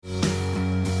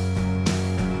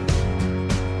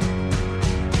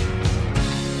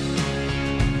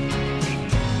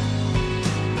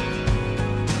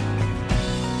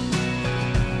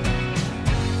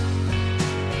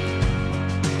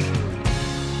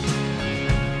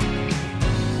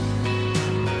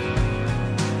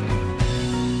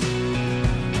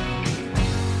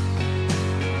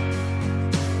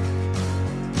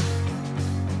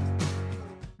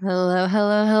Hello,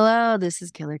 hello, hello. This is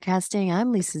Killer Casting.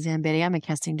 I'm Lisa Zambetti. I'm a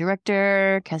casting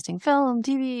director, casting film,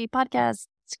 TV, podcasts,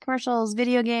 commercials,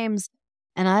 video games.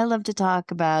 And I love to talk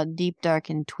about deep,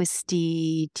 dark, and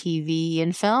twisty TV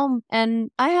and film. And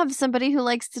I have somebody who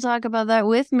likes to talk about that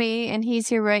with me, and he's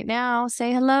here right now.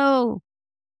 Say hello.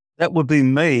 That would be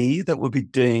me. That would be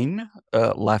Dean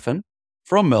Laffin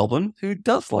from Melbourne, who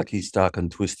does like his dark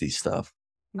and twisty stuff,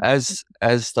 as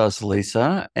does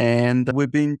Lisa. And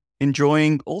we've been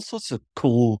enjoying all sorts of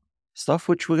cool stuff,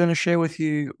 which we're going to share with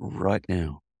you right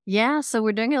now. Yeah, so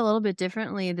we're doing it a little bit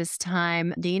differently this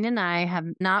time. Dean and I have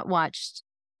not watched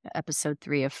episode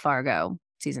 3 of Fargo,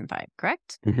 season 5,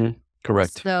 correct? Mm-hmm.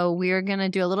 Correct. So we're going to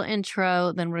do a little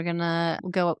intro, then we're going to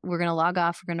log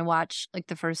off. We're going to watch like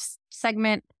the first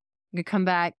segment. We're going to come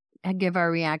back and give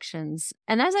our reactions.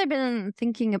 And as I've been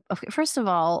thinking of, first of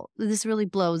all, this really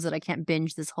blows that I can't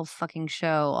binge this whole fucking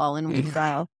show all in one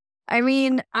go. I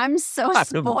mean, I'm so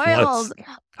spoiled.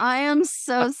 I am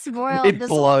so spoiled. It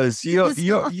blows.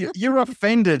 You're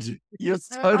offended. You're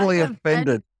totally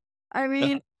offended. I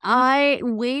mean,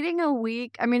 waiting a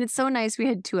week. I mean, it's so nice. We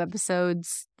had 2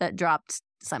 episodes that dropped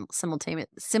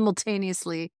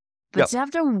simultaneously, but to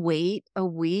have to wait a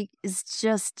week is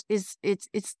just it's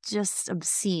just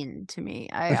obscene to me.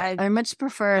 I much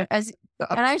prefer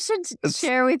and I should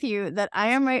share with you that I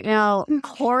am right now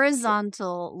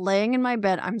horizontal, laying in my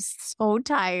bed. I'm so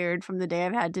tired from the day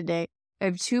I've had today. I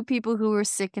have 2 people who were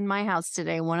sick in my house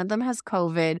today. One of them has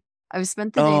COVID. I've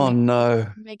spent the day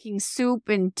making soup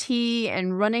and tea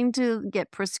and running to get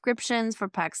prescriptions for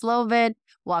Paxlovid,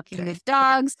 walking the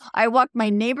dogs. I walked my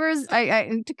neighbors.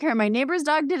 I took care of my neighbor's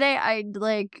dog today. I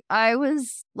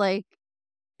was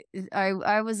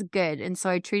good. And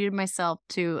so I treated myself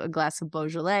to a glass of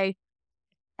Beaujolais.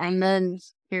 And then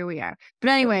here we are. But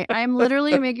anyway, I'm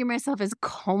literally making myself as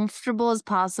comfortable as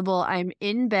possible. I'm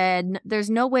in bed.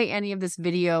 There's no way any of this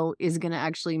video is going to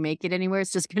actually make it anywhere.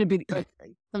 It's just going to be,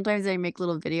 sometimes I make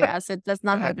little video assets. That's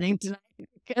not happening tonight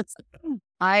because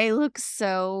I look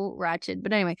so ratchet.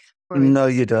 But anyway. No,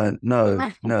 you don't.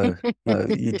 No.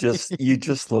 You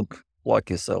just look like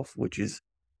yourself, which is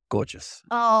gorgeous.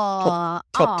 Oh,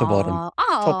 top to bottom.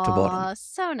 Top to bottom.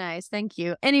 So nice. Thank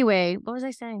you. Anyway, what was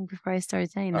I saying before I started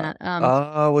saying that?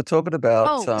 We're talking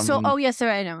about. Yes,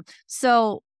 sir. I know.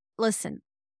 So listen.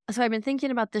 So I've been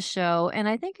thinking about this show, and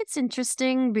I think it's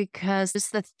interesting because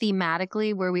just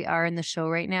thematically where we are in the show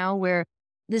right now, where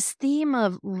this theme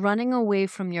of running away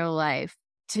from your life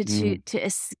to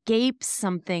escape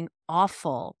something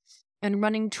awful and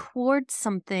running towards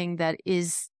something that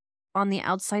is on the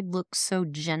outside looks so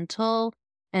gentle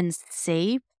and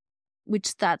safe,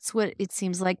 which that's what it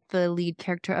seems like the lead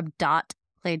character of Dot,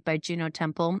 played by Juno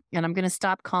Temple. And I'm going to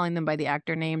stop calling them by the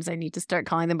actor names. I need to start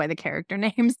calling them by the character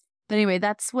names. But anyway,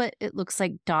 that's what it looks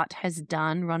like Dot has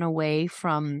done, run away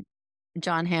from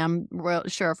John Hamm,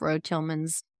 Sheriff Roy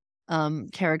Tillman's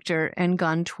character, and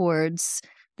gone towards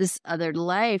this other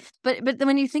life. But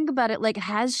when you think about it, like,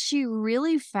 has she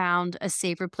really found a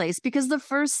safer place? Because the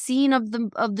first scene of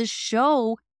the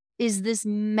show is this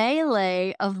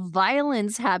melee of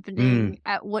violence happening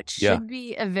at what should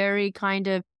be a very kind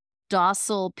of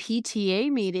docile PTA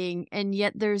meeting, and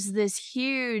yet there's this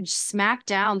huge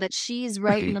smackdown that she's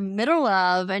right in the middle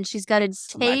of, and she's got to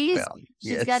tase.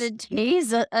 She's got to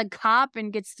tase a cop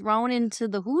and gets thrown into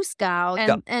the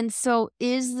hoosegow. And so,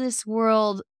 is this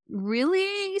world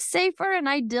really safer and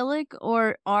idyllic,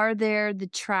 or are there the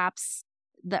traps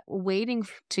that waiting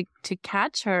to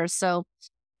catch her? So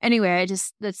anyway,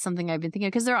 that's something I've been thinking,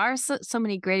 because there are so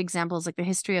many great examples, like The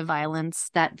History of Violence,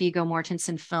 that Viggo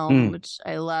Mortensen film, which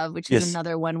I love, which is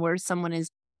another one where someone is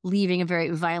leaving a very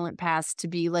violent past to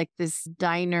be like this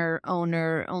diner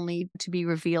owner, only to be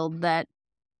revealed that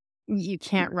you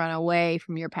can't run away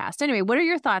from your past. Anyway, what are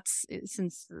your thoughts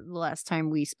since the last time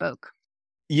we spoke?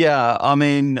 Yeah, I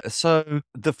mean, so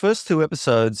the first 2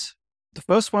 episodes, the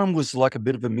first one was like a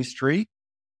bit of a mystery.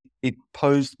 It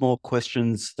posed more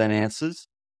questions than answers.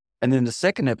 And then the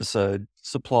second episode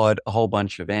supplied a whole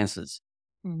bunch of answers.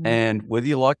 Mm-hmm. And whether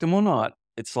you like them or not,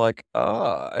 it's like,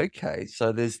 okay,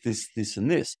 so there's this, and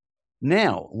this.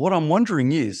 Now, what I'm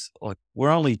wondering is, like, we're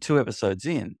only 2 episodes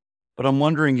in, but I'm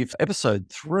wondering if episode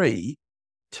 3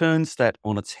 turns that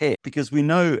on its head, because we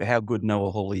know how good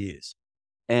Noah Hawley is.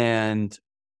 And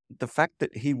the fact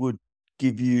that he would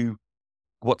give you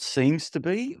what seems to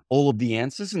be all of the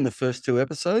answers in the first 2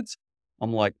 episodes,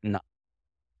 I'm like, no,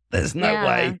 there's no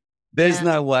way. There's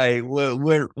no way.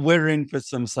 We're in for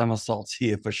some somersaults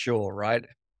here for sure, right?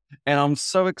 And I'm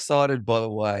so excited, by the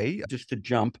way, just to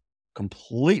jump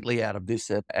completely out of this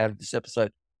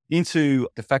episode into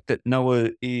the fact that Noah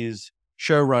is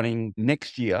show running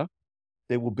next year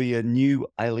there will be a new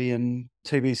Alien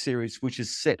TV series which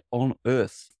is set on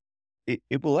Earth.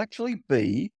 It will actually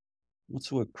be, what's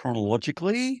the word,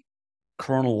 chronologically,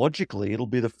 it'll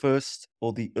be the first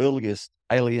or the earliest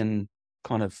Alien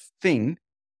kind of thing.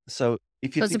 So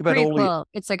if you So it's a think about all the, prequel.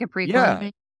 It's like a prequel. yeah,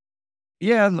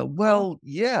 yeah, well,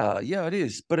 yeah, it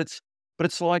is. But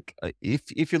it's like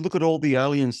if you look at all the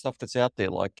alien stuff that's out there,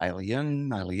 like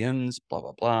aliens, blah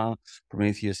blah blah,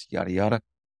 Prometheus, yada yada,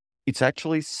 it's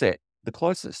actually set the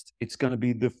closest. It's going to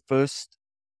be the first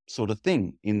sort of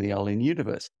thing in the alien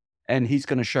universe, and he's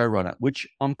going to showrun it, which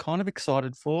I'm kind of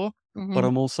excited for, but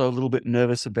I'm also a little bit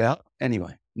nervous about.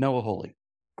 Anyway, Noah Hawley,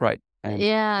 great. And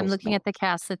Yeah, of I'm course looking Noah. at the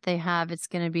cast that they have. It's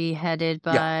going to be headed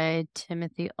Yeah, by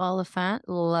Timothy Oliphant.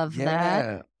 Love that.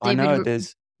 yeah, I David, know. R-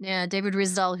 There's yeah, David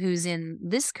Rizdal, who's in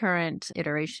this current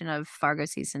iteration of Fargo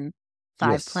season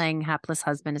 5, yes. playing hapless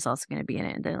husband, is also going to be in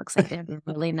it. And it looks like they have a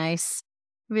really nice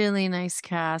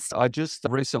cast. I just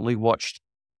recently watched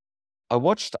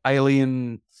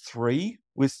Alien 3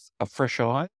 with a fresh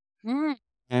eye, Mm,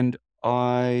 and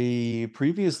I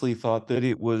previously thought that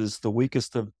it was the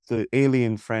weakest of the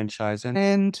Alien franchise,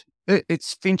 and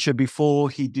it's Fincher before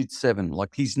he did 7.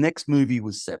 Like, his next movie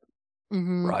was 7,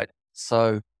 mhm. right?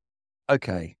 So,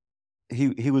 okay,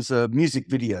 he was a music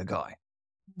video guy,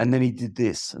 and then he did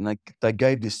this, and they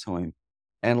gave this to him,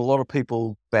 and a lot of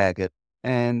people bag it,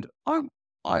 and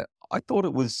I thought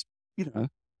it was,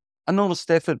 an honest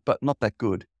effort, but not that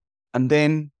good. And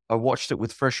then I watched it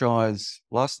with fresh eyes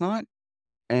last night,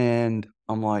 and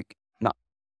I'm like, no,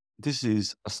 this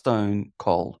is a stone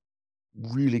cold,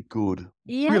 really good,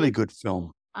 Yeah, really good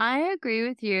film. I agree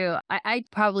with you. I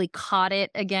probably caught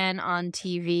it again on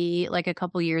TV like a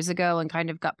couple years ago and kind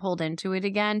of got pulled into it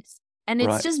again. And it's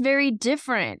Right. just very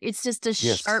different. It's just a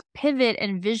Yes. sharp pivot,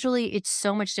 and visually it's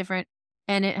so much different.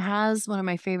 And it has one of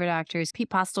my favorite actors, Pete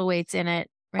Postlewaite's in it.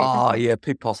 Right? Oh, yeah,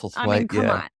 Pete I mean,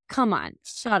 Postlethwaite, come on,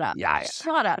 shut up, Yeah.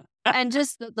 shut up. And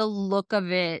just the look of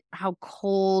it, how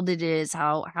cold it is,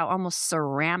 how almost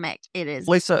ceramic it is.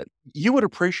 Lisa, you would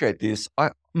appreciate this.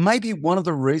 Maybe one of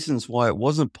the reasons why it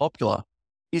wasn't popular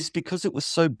is because it was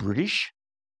so British.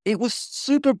 It was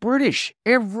super British.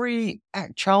 Every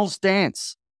act, Charles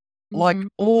Dance, like Mhm.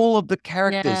 all of the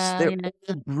characters, Yeah, they're yeah.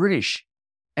 all British.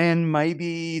 And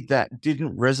maybe that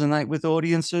didn't resonate with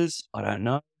audiences. I don't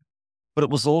know. But it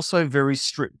was also very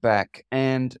stripped back.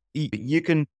 And you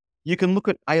can look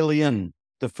at Alien,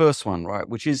 the first one, right,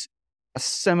 which is a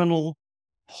seminal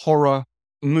horror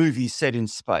movie set in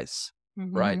space,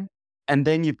 right? Mhm. And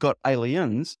then you've got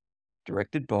Aliens,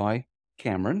 directed by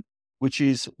Cameron, which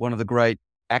is one of the great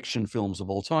action films of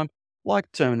all time,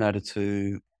 like Terminator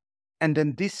 2. And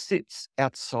then this sits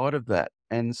outside of that.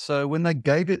 And so when they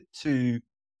gave it to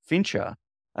Fincher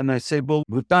and they said, well,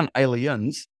 we've done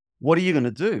Aliens, what are you going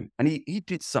to do? And he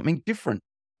did something different.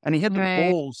 And he had the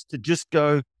Right. balls to just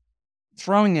go,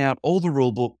 throwing out all the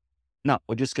rule book. No,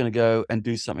 we're just going to go and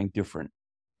do something different.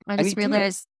 I And just he did.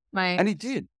 realized And he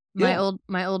did. my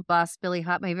Yeah. old boss, Billy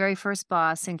Hop, my very first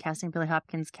boss in casting, Billy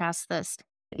Hopkins, cast this.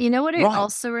 You know what it Right.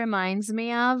 also reminds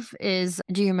me of is,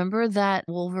 do you remember that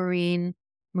Wolverine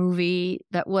movie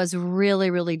that was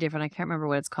really, really different? I can't remember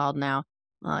what it's called now.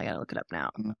 Well, I gotta look it up now.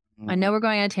 I know we're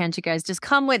going on a tangent, guys. Just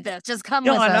come with this. Just come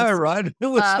Yeah, with I know, us. right?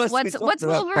 We're supposed to be What's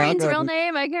talking about Wolverine's Fargo, real but,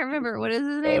 name? I can't remember. What is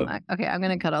his name? Okay, I'm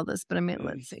gonna cut all this, but I mean,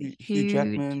 let's see. Hugh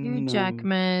Jackman. Hugh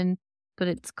Jackman, but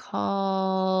it's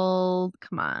called.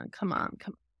 Come on.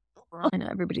 I know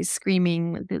everybody's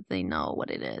screaming that they know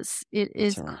what it is. It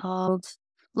is all right. called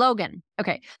Logan.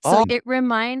 Okay, so Oh, it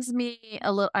reminds me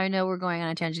a little. I know we're going on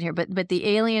a tangent here, but the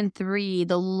Alien 3,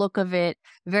 the look of it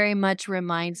very much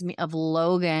reminds me of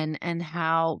Logan, and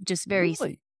how just very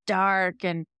really? dark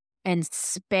and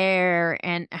spare,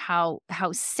 and how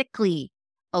sickly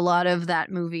a lot of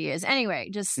that movie is. Anyway,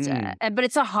 just but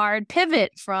it's a hard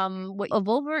pivot from what of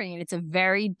Wolverine. It's a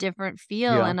very different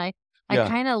feel, Yeah. and I Yeah.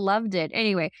 kind of loved it.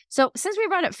 Anyway, so since we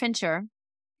brought up Fincher,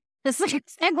 this is like a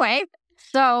segue.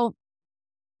 So,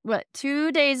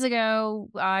 2 days ago,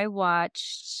 I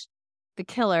watched The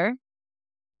Killer,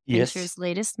 Yes. Fincher's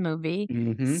latest movie.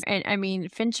 Mm-hmm. And I mean,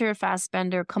 Fincher,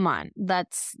 Fassbender, come on.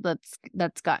 That's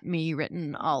got me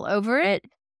written all over it.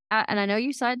 And I know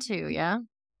you saw it too, yeah?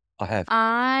 I have.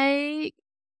 I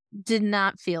did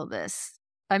not feel this.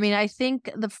 I mean, I think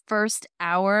the first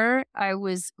hour I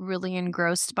was really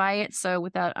engrossed by it. So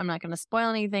I'm not going to spoil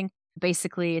anything.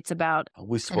 Basically, it's about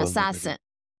We an spoil assassin.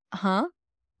 Huh?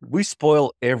 We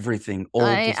spoil everything all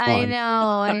the I time.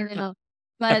 know.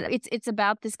 But it's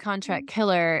about this contract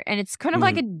killer, and it's kind of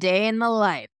like a day in the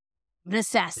life of an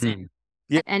assassin.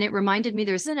 Yeah. And it reminded me,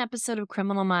 there's an episode of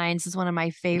Criminal Minds, is one of my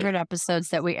favorite episodes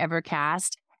that we ever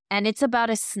cast. And it's about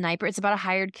a sniper. It's about a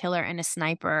hired killer and a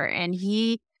sniper. And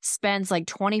he spends like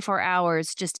 24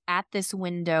 hours just at this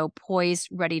window, poised,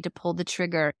 ready to pull the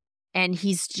trigger. And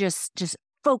he's just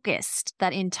focused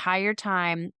that entire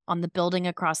time on the building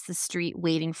across the street,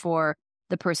 waiting for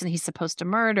the person he's supposed to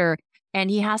murder. And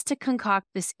he has to concoct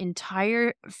this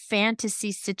entire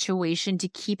fantasy situation to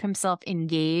keep himself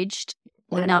engaged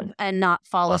and not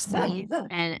fall asleep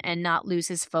and not lose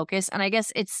his focus. And I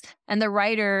guess and the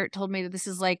writer told me that this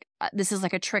is like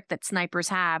a trick that snipers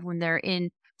have when they're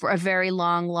in for a very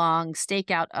long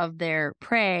stakeout of their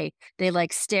prey. They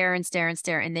like stare and stare and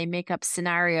stare, and they make up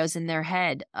scenarios in their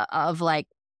head of like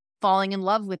falling in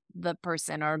love with the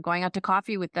person or going out to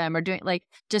coffee with them or doing like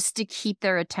just to keep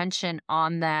their attention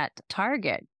on that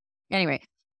target. Anyway,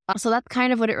 so that's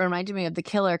kind of what it reminded me of The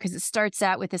Killer, because it starts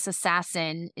out with this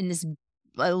assassin in this.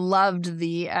 I loved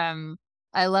the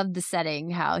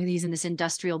setting, how he's in this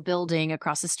industrial building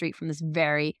across the street from this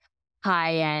very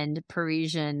high-end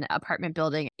Parisian apartment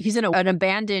building. He's in an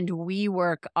abandoned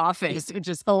WeWork office, which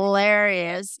is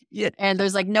hilarious. Yeah. And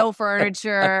there's like no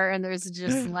furniture and there's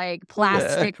just like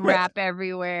plastic wrap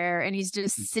everywhere. And he's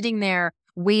just sitting there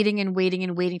waiting and waiting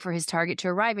and waiting for his target to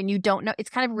arrive. And you don't know.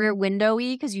 It's kind of rear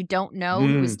windowy because you don't know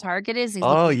who his target is.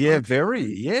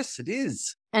 Yes, it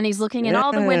is. And he's looking in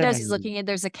all the windows. He's looking at,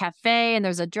 there's a cafe and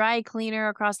there's a dry cleaner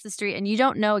across the street. And you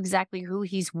don't know exactly who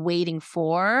he's waiting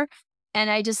for. And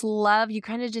I just love, you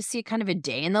kind of just see kind of a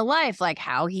day in the life, like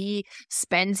how he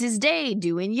spends his day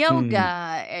doing yoga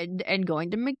and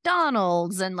going to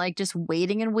McDonald's and like just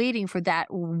waiting and waiting for that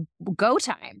go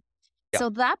time. Yeah. So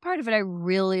that part of it I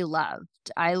really loved.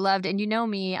 And you know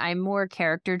me, I'm more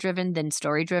character driven than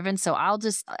story driven. So I'll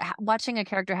just, watching a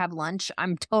character have lunch,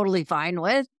 I'm totally fine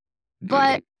with.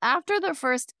 But after the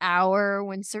first hour,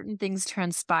 when certain things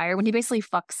transpire, when he basically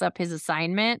fucks up his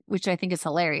assignment, which I think is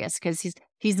hilarious because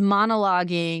he's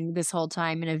monologuing this whole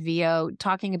time in a VO,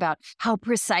 talking about how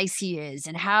precise he is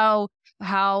and how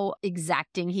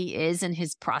exacting he is in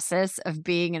his process of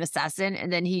being an assassin,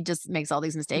 and then he just makes all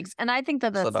these mistakes. And I think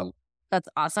that's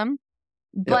awesome.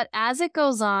 But as it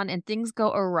goes on and things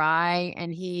go awry,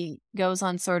 and he goes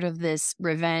on sort of this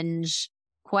revenge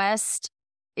quest,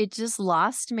 it just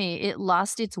lost me. It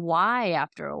lost its why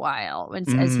after a while. And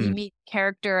as he meets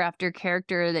character after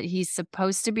character that he's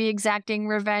supposed to be exacting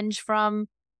revenge from,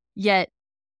 yet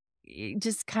it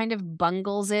just kind of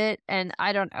bungles it. And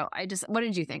I don't know. What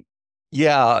did you think?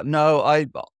 Yeah, no, I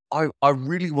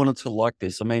really wanted to like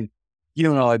this. I mean,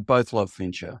 you and I both love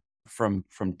Fincher from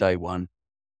day one.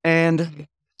 And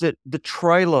the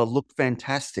trailer looked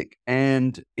fantastic.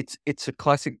 And it's a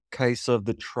classic case of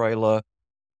the trailer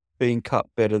being cut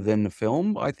better than the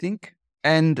film, I think.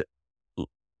 And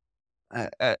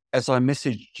as I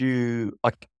messaged you,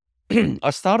 I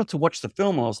started to watch the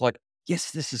film and I was like,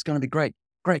 yes, this is going to be great.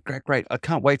 Great. I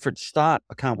can't wait for it to start.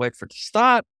 I kept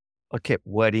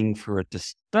waiting for it to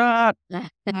start.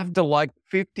 After like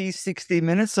 50, 60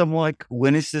 minutes, I'm like,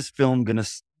 when is this film going to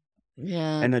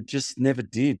Yeah. And it just never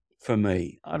did for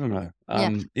me. I don't know.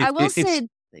 I will say,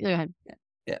 go ahead.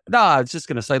 Yeah. No, I was just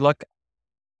going to say, like,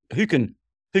 who can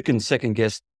second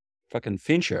guess fucking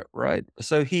Fincher, right?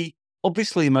 So he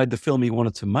obviously made the film he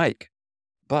wanted to make,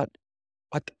 but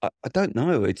I don't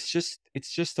know. It's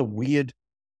just a weird.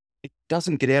 It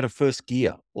doesn't get out of first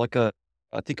gear. Like I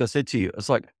think I said to you, it's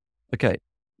like, okay,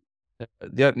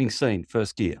 the opening scene,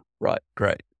 first gear, right?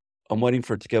 Great. I'm waiting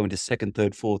for it to go into second,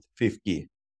 third, fourth, fifth gear.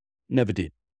 Never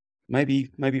did. Maybe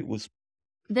it was.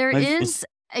 There is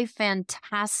a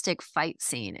fantastic fight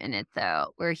scene in it,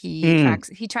 though, where he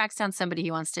tracks down somebody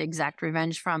he wants to exact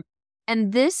revenge from.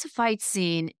 And this fight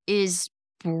scene is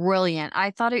brilliant.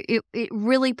 I thought it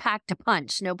really packed a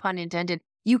punch, no pun intended.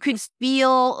 You could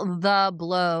feel the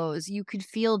blows. You could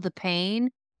feel the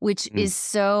pain, which is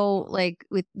so, like,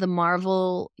 with the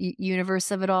Marvel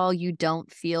universe of it all, you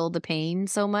don't feel the pain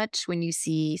so much when you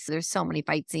see, so there's so many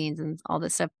fight scenes and all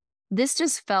this stuff. This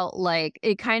just felt like,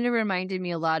 it kind of reminded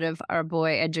me a lot of our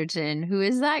boy Edgerton. Who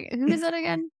is that? Who is that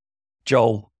again?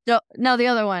 Joel. No, the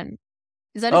other one.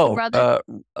 Is that his brother?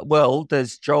 Well,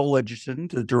 there's Joel Edgerton,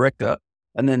 the director,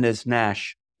 and then there's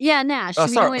Nash. Yeah, Nash.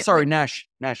 Sorry, Nash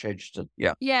Edgerton.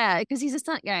 Yeah. Yeah, because he's a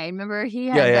stunt guy. Remember, he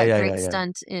had that great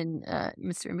stunt in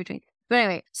Mr. In Between. But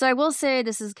anyway, so I will say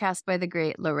this is cast by the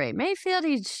great Lorraine Mayfield.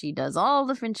 She does all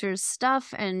the Fincher's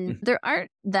stuff, and there aren't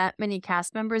that many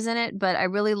cast members in it, but I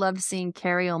really love seeing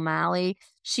Carrie O'Malley.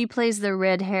 She plays the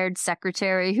red-haired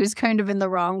secretary who's kind of in the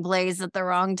wrong place at the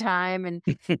wrong time and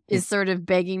is sort of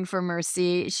begging for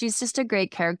mercy. She's just a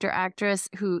great character actress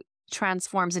who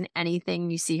transforms in anything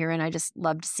you see her in. I just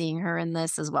loved seeing her in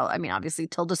this as well. I mean, obviously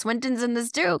Tilda Swinton's in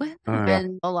this too.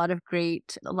 Been a lot of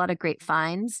great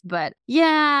finds, but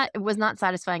yeah, it was not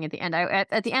satisfying at the end.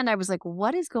 At the end I was like,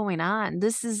 what is going on?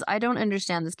 I don't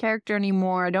understand this character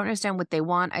anymore. I don't understand what they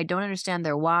want. I don't understand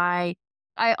their why.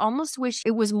 I almost wish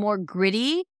it was more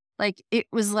gritty. Like it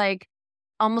was like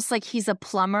almost like he's a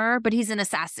plumber, but he's an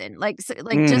assassin.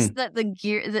 Just the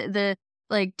gear, the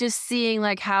like just seeing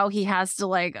like how he has to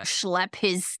like schlep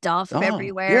his stuff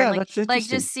everywhere. Yeah, and, that's interesting.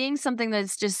 just seeing something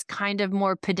that's just kind of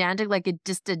more pedantic, like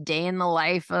just a day in the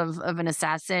life of an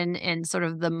assassin and sort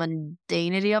of the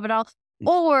mundanity of it all.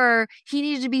 Or he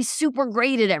needed to be super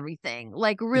great at everything,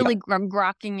 like really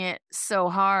grokking it so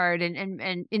hard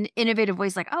and in innovative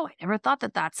ways. Like, oh, I never thought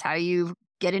that's how you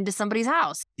get into somebody's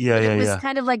house. It was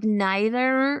kind of like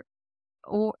neither.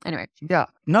 Or anyway. Yeah.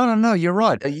 No. You're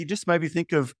right. You just made me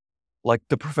think of like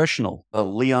The Professional,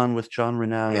 Leon with John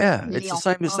Reno. Yeah, it's the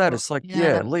same as that. It's like,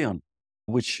 Leon,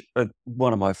 which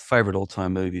one of my favorite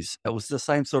all-time movies. It was the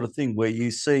same sort of thing where you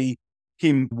see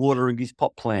him watering his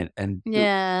pot plant and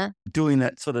doing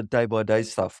that sort of day-by-day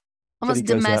stuff. Almost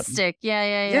domestic.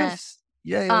 Yes.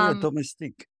 Yeah,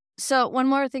 domestic. So one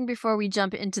more thing before we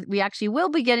jump into, we actually will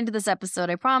be getting to this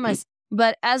episode, I promise.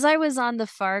 But as I was on the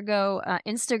Fargo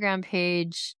Instagram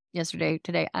page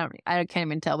today, I can't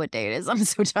even tell what day it is. I'm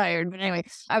so tired. But anyway,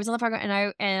 I was on the Fargo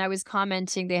and I was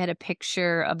commenting. They had a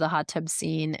picture of the hot tub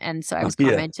scene, and so I was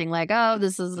commenting like, "Oh,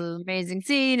 this is an amazing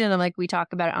scene," and I'm like, "We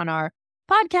talk about it on our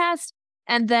podcast."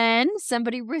 And then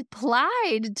somebody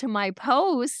replied to my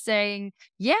post saying,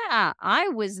 yeah, I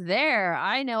was there.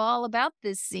 I know all about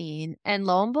this scene. And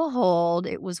lo and behold,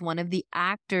 it was one of the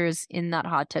actors in that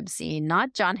hot tub scene,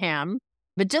 not John Hamm,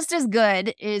 but just as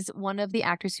good is one of the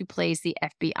actors who plays the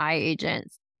FBI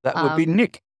agent. That would be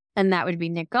Nick. And that would be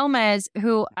Nick Gomez,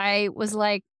 who I was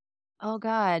like, oh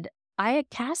God, I had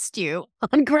cast you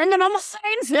on Criminal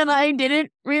Minds and I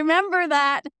didn't remember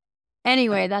that.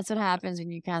 Anyway, that's what happens when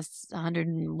you cast 100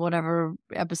 and whatever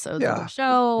episodes of a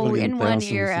show in one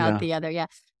year, out the other. Yeah.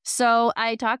 So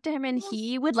I talked to him and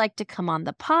he would like to come on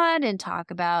the pod and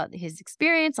talk about his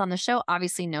experience on the show.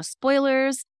 Obviously, no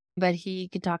spoilers, but he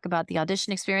could talk about the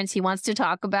audition experience. He wants to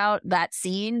talk about that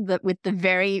scene with the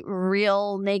very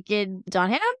real naked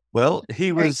John Hamm. Well,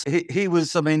 he was,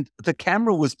 I mean, the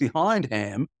camera was behind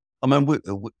Hamm. I mean,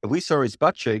 we saw his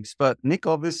butt cheeks, but Nick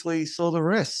obviously saw the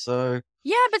rest. So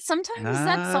yeah, but sometimes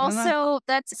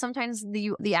that's sometimes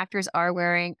the actors are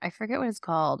wearing, I forget what it's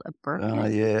called, a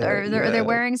burqa. Or they're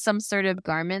wearing some sort of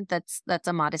garment that's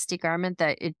a modesty garment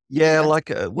that it. Yeah, like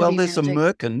there's a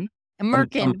merkin. A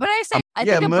merkin, but I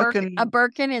think a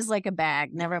birkin is like a bag.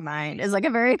 Never mind, it's like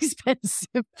a very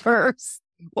expensive purse.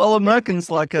 Well, a merkin's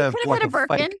like a birkin.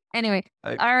 Fake. Anyway,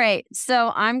 all right.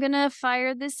 So I'm gonna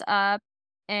fire this up.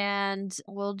 And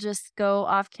we'll just go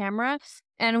off camera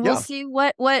and we'll see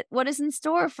what is in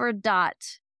store for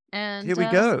Dot. And here we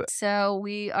go. So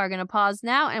we are going to pause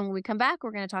now. And when we come back,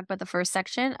 we're going to talk about the first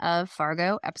section of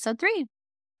Fargo episode 3.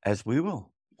 As we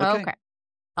will. Okay.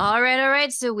 All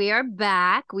right. So we are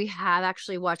back. We have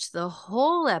actually watched the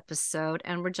whole episode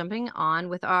and we're jumping on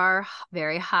with our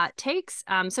very hot takes.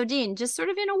 So Dean, just sort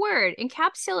of in a word,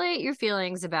 encapsulate your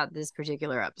feelings about this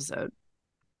particular episode.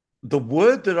 The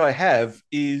word that I have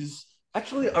is,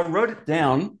 actually, I wrote it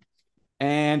down,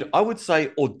 and I would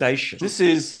say audacious. This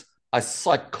is a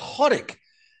psychotic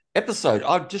episode.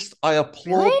 I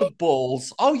applaud the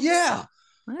balls. Oh, yeah.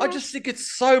 I just think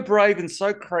it's so brave and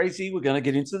so crazy. We're going to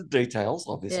get into the details,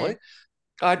 obviously.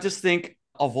 Yeah. I just think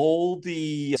of all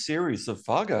the series of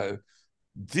Fargo,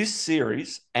 this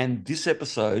series and this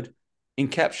episode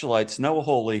encapsulates Noah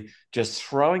Hawley just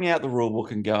throwing out the rule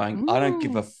book and going, I don't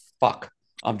give a fuck.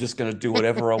 I'm just going to do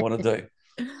whatever I want to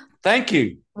do. Thank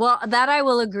you. Well, that I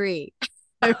will agree.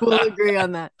 I will agree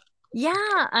on that. Yeah,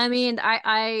 I mean,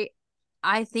 I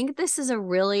think this is a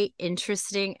really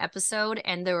interesting episode,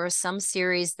 and there are some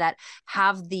series that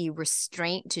have the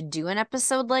restraint to do an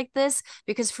episode like this,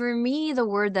 because for me, the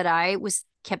word that I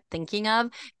kept thinking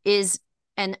of is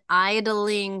an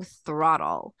idling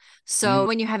throttle. So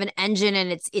when you have an engine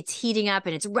and it's heating up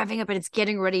and it's revving up and it's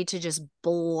getting ready to just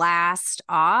blast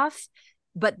off,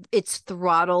 but it's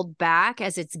throttled back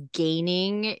as it's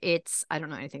gaining I don't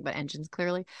know anything about engines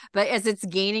clearly, but as it's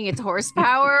gaining its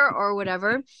horsepower or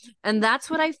whatever. And that's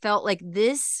what I felt like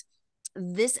this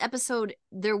episode,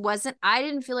 I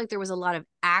didn't feel like there was a lot of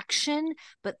action,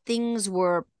 but things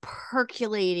were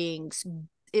percolating.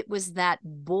 It was that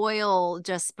boil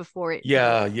just before it.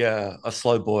 Yeah. A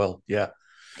slow boil. Yeah.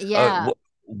 Yeah.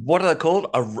 What are they called?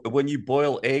 When you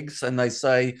boil eggs and they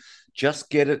say Just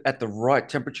get it at the right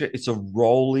temperature. It's a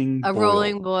rolling A boil.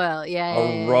 rolling boil. Yeah, A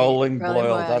yeah, yeah, yeah. rolling Rolling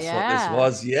boil. boil. That's what this Yeah.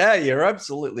 was. Yeah, you're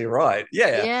absolutely right.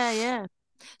 Yeah. Yeah, yeah.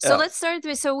 So Yeah. let's start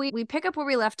with so we pick up where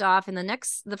we left off, and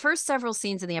the first several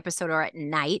scenes in the episode are at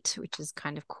night, which is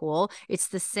kind of cool. It's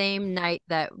the same night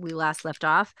that we last left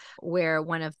off, where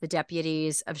one of the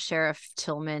deputies of Sheriff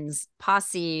Tillman's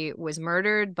posse was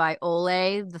murdered by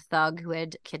Ole, the thug who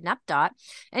had kidnapped Dot.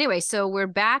 Anyway, so we're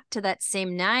back to that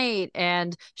same night,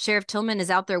 and Sheriff Tillman is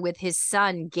out there with his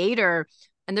son Gator,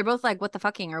 and they're both like, what the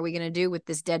fucking are we going to do with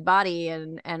this dead body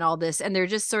and all this, and they're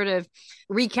just sort of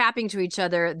recapping to each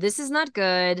other, this is not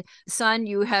good, son,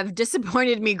 you have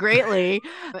disappointed me greatly.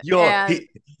 You're And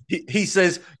he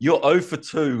says you're 0 for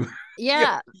 2.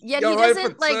 yeah, yet he You're 0 for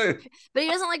doesn't like, 2. but he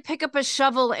doesn't like pick up a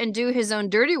shovel and do his own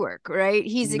dirty work, right?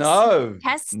 He's No.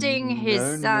 testing his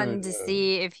No, no, son to no.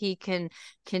 see if he can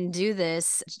do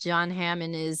this. John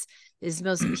Hammond is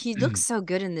most, he looks so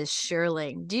good in this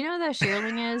shearling. Do you know what that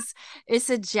shearling is?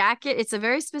 It's a jacket. It's a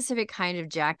very specific kind of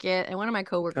jacket. And one of my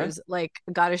Okay. coworkers like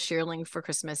got a shearling for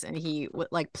Christmas, and he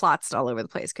like plotzed all over the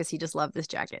place because he just loved this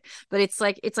jacket. But it's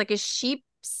like a sheep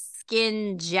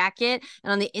skin jacket,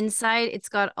 and on the inside it's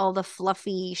got all the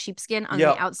fluffy sheepskin. On the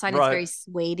Yeah, outside it's right. very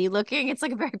suedey looking. It's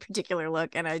like a very particular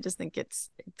look, and I just think it's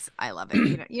I love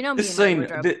it. You know me This and my scene,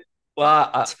 wardrobe.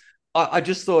 well, I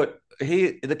just thought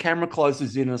here the camera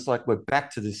closes in and it's like we're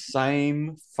back to the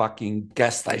same fucking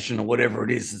gas station or whatever it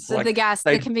is. It's The like gas,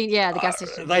 the they convenience, yeah, the gas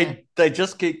station, yeah. they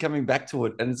just keep coming back to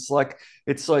it, and it's like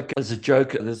there's a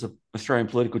joke, there's an Australian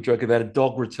political joke about a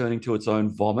dog returning to its own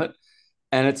vomit.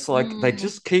 And it's like they Mm,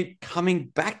 just keep coming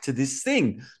back to this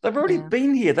thing. They've already yeah,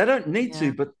 been here. They don't need yeah.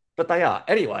 to, but they are.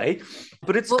 Anyway,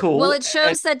 but it's Well, cool. it And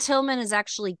shows that Tillman has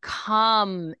actually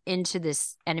come into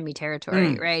this enemy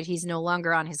territory, mm, right? He's no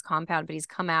longer on his compound, but he's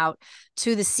come out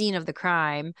to the scene of the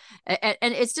crime. And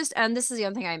it's just, and this is the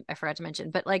other thing I forgot to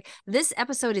mention, but like this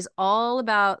episode is all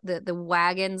about the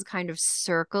wagons kind of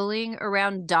circling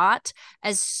around Dot,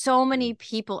 as so many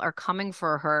people are coming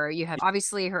for her. You have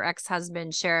obviously her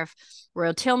ex-husband, Sheriff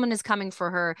Royal Tillman, is coming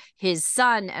for her. His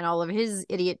son and all of his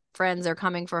idiot friends are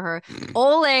coming for her.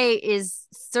 Ole is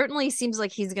certainly seems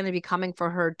like he's going to be coming for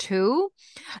her too.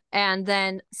 And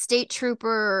then State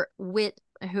Trooper Witt,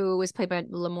 who was played by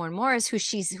Lamorne Morris,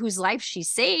 whose life she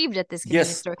saved at this convenience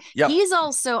yes, store, yep, he's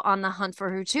also on the hunt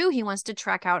for her too. He wants to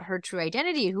track out her true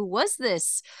identity. Who was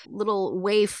this little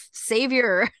waif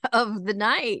savior of the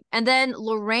night? And then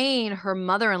Lorraine, her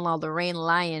mother-in-law, Lorraine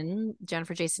Lyon,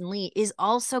 Jennifer Jason Leigh, is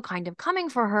also kind of coming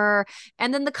for her.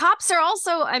 And then the cops are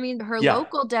also, I mean, her yeah,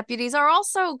 local deputies are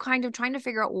also kind of trying to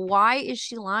figure out, why is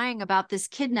she lying about this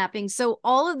kidnapping? So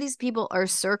all of these people are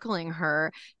circling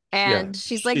her, yeah. and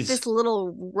she's like this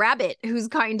little rabbit who's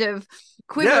kind of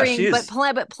Yeah, she quivering but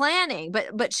is. planning,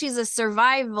 but she's a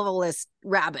survivalist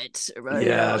rabbit,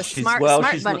 Yeah, a smart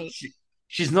bunny.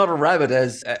 she's not a rabbit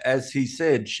as he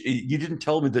said. You didn't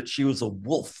tell me that she was a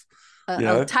wolf. You A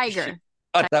know, tiger.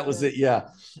 that was it. Yeah,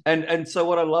 and so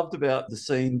what I loved about the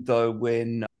scene though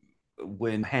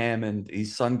when Ham and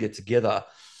his son get together,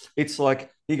 it's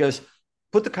like he goes,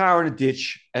 put the car in a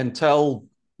ditch and tell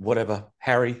whatever,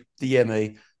 Harry, the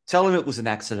ME, tell him it was an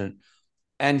accident.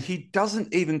 And he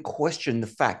doesn't even question the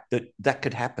fact that that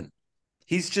could happen.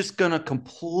 He's just going to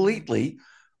completely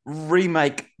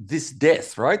remake this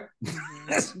death, right? Mm-hmm.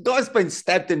 This guy's been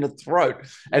stabbed in the throat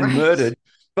and Right. murdered.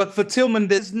 But for Tillman,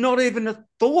 there's not even a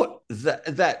thought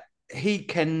that he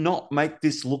cannot make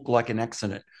this look like an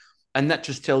accident. And that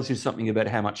just tells you something about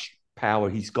how much power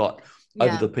he's got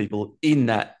over Yeah. the people in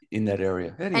that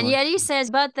area. And Anyway, yet he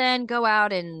says, but then go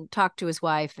out and talk to his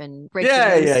wife and break the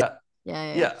yeah, news. yeah, Yeah,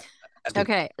 yeah, yeah. yeah.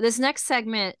 Okay, this next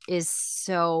segment is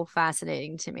so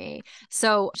fascinating to me.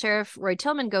 So, Sheriff Roy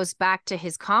Tillman goes back to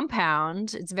his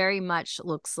compound. It's very much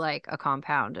looks like a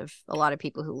compound of a lot of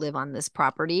people who live on this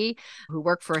property, who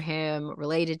work for him,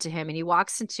 related to him. And he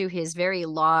walks into his very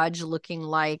lodge looking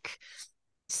like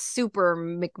super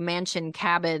McMansion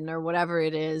cabin or whatever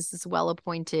it is, this well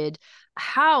appointed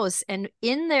house. And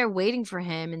in there waiting for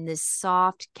him in this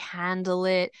soft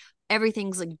candlelit,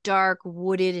 everything's like dark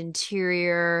wooded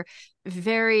interior,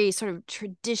 very sort of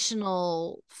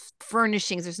traditional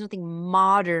furnishings. There's nothing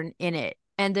modern in it.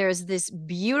 And there's this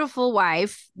beautiful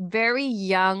wife, very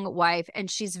young wife, and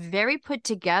she's very put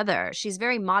together. She's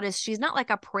very modest. She's not like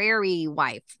a prairie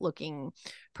wife looking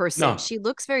person. No, She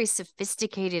looks very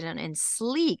sophisticated and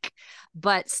sleek,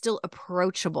 but still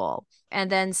approachable. And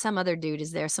then some other dude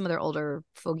is there, some other older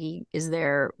fogey is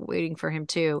there waiting for him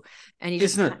too. And he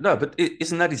just isn't it? No, but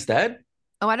isn't that his dad?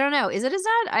 oh, I don't know. Is it his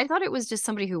dad? I thought it was just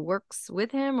somebody who works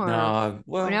with him, or No, oh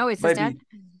well, no, it's his dad.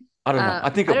 maybe. I don't know. I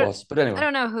think I it don't was, but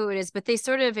anyway. know who it is, but they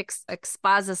sort of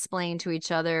explain to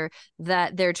each other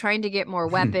that they're trying to get more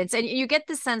weapons, and you get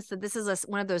the sense that this is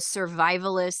one of those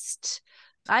survivalist.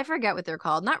 I forget what they're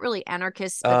called. Not really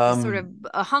anarchists, but the sort of um,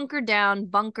 a hunker down,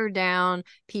 bunker down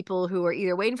people who are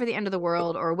either waiting for the end of the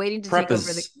world or waiting to take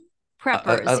over the preppers,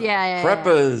 preppers. Yeah.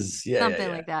 preppers. Yeah, yeah, Something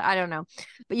yeah, like that. I don't know.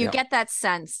 But you yeah. get that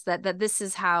sense that this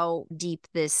is how deep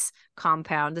this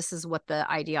compound, this is what the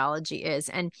ideology is.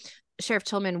 And Sheriff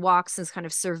Tillman walks and is kind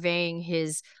of surveying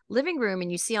his living room,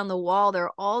 and you see on the wall there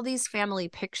are all these family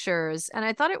pictures. And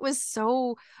I thought it was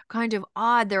so kind of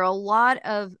odd. There are a lot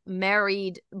of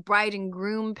married bride and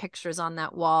groom pictures on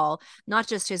that wall, not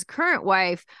just his current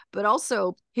wife, but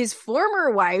also his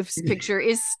former wife's picture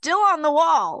is still on the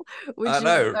wall, I which is,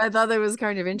 know. I thought that was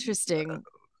kind of interesting.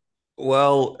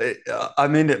 Well, I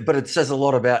mean, but it says a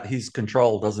lot about his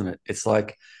control, doesn't it? It's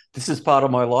like, this is part of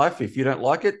my life. If you don't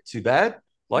like it, too bad.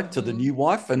 Like to the Mm-hmm. new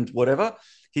wife and whatever.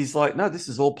 He's like, no, this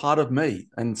is all part of me.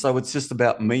 And so it's just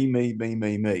about me, me, me,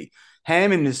 me, me.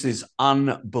 Ham in this is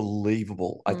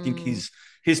unbelievable. I think Mm.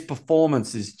 his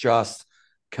performance is just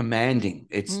commanding.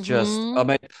 It's just, Mm-hmm.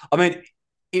 I mean,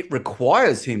 it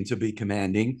requires him to be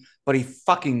commanding, but he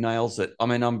fucking nails it. I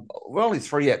mean, we're only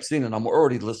 3 eps in, and I'm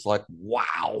already just like,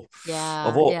 wow. Of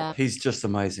Yeah, all, yeah. he's just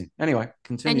amazing. Anyway, And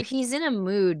continue. if he's in a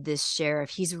mood, this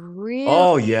sheriff, he's really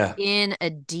Oh yeah. in a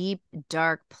deep,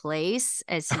 dark place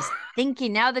as he's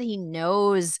thinking now that he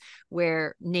knows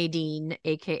where Nadine,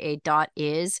 aka Dot,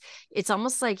 is. It's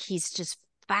almost like he's just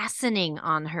fastening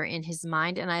on her in his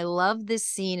mind. And I love this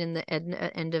scene in the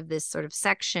end of this sort of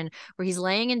section where he's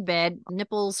laying in bed,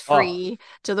 nipples Oh, free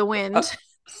to the uh, wind. Go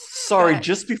sorry. ahead.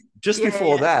 Just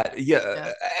before Yeah. that,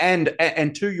 yeah, Yeah.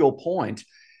 and to your point,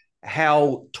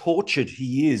 how tortured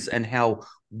he is and how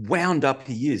wound up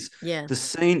he is. Yeah. The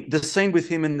scene with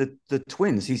him and the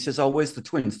twins. He says, "Oh, where's the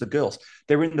twins? The girls?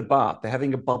 They're in the bath. They're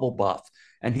having a bubble bath."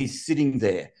 And he's sitting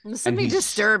there, There's and something he's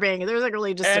disturbing. There's like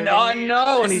really and disturbing I thing about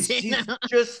know, and this he's scene. he's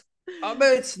just. I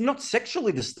mean, it's not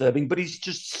sexually disturbing, but he's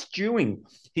just stewing.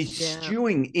 He's Yeah.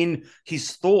 stewing in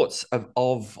his thoughts of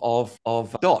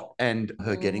Dot and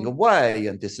her getting Mhm. away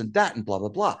and this and that and blah blah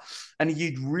blah. And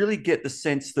you'd really get the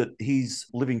sense that he's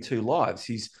living two lives.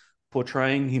 He's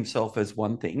portraying himself as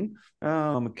one thing.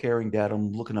 Oh, I'm a caring dad.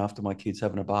 I'm looking after my kids,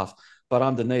 having a bath. But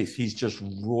underneath, he's just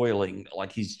roiling,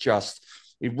 like he's just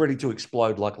ready to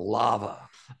explode like lava.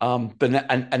 But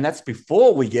and that's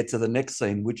before we get to the next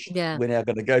scene, which Yeah. we're now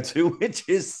going to go to, which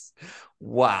is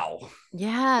wow.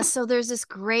 Yeah. So there's this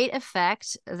great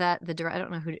effect that the director, I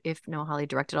don't know who, if Noah Hawley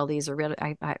directed all these or really,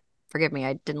 forgive me,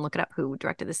 I didn't look it up who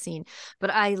directed the scene, but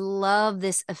I love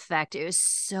this effect. It was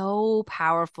so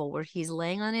powerful where he's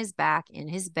laying on his back in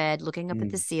his bed, looking up at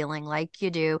the Mm. ceiling like you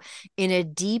do in a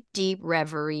deep, deep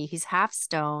reverie. He's half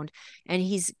stoned and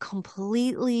he's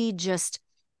completely just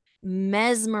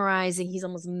mesmerizing. He's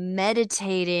almost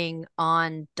meditating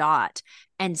on Dot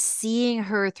and seeing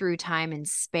her through time and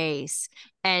space.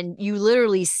 And you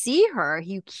literally see her.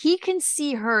 He can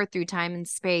see her through time and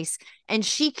space, and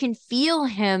she can feel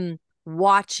him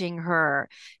watching her.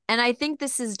 And I think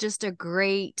this is just a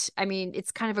great, I mean,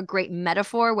 it's kind of a great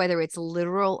metaphor, whether it's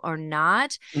literal or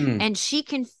not. Mm. And she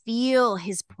can feel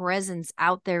his presence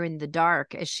out there in the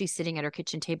dark as she's sitting at her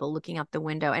kitchen table looking out the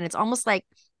window. And it's almost like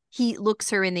he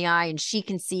looks her in the eye and she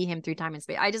can see him through time and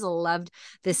space. I just loved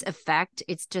this effect.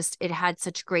 It's just, it had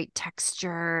such great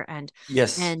texture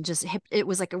Yes. and just it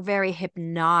was like a very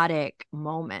hypnotic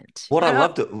moment. What I I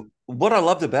loved what I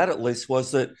loved about it, Liz,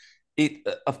 was that it,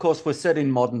 of course, we're set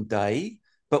in modern day,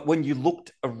 but when you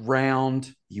looked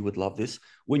around, you would love this.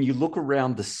 When you look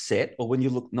around the set, or when you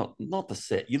look not the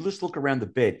set, you just look around the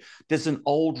bed. There's an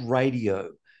old radio,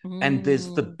 and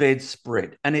there's the mm,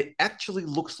 bedspread, and it actually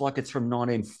looks like it's from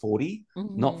 1940,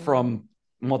 not mm, from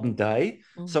modern day.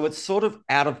 So mm, it's sort of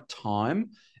out of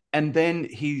time. And then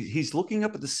he's looking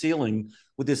up at the ceiling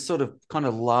with this sort of kind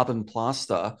of lard and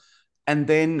plaster, and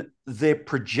then they're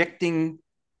projecting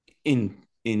in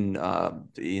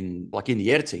like in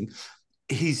the editing,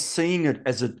 he's seeing it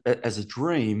as a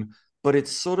dream, but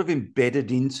it's sort of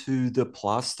embedded into the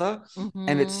plaster,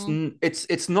 and mm,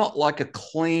 it's not like a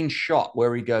clean shot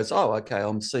where he goes, oh, okay,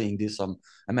 I'm seeing this, I'm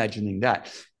imagining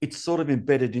that. It's sort of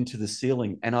embedded into the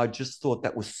ceiling, and I just thought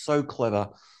that was so clever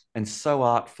and so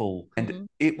artful, and mm,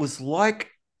 it was like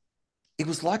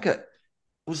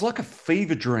a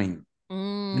fever dream,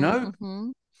 you know?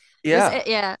 mm. It was Yeah.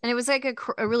 yeah, and it was like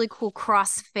a really cool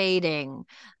cross fading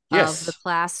of the Yes.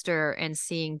 plaster and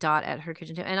seeing Dot at her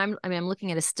kitchen table. And I'm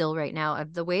looking at a still right now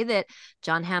of the way that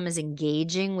John Hamm is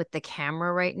engaging with the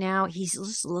camera right now. He's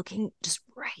just looking just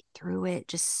right right through it,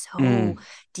 just so Mm.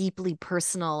 deeply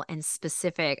personal and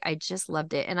specific. I just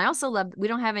loved it. And I also loved, we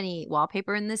don't have any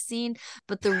wallpaper in this scene,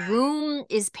 but the room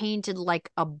is painted like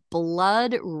a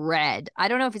blood red. I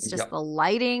don't know if it's just Yep. the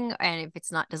lighting and if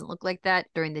it's not, doesn't look like that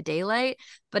during the daylight,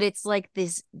 but it's like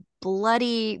this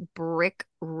bloody brick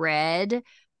red.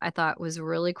 I thought was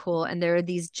really cool. And there are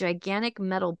these gigantic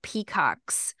metal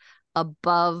peacocks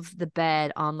above the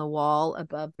bed on the wall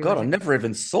above God, I everyone's. never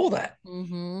even saw that.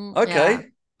 Yeah. Okay.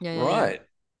 Yeah. Right.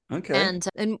 Okay.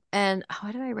 And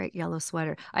why did I write yellow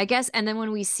sweater? I guess. And then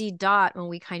when we see Dot, when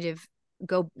we kind of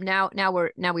go now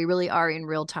we really are in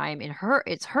real time in her,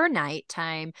 it's her night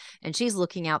time, and she's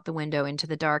looking out the window into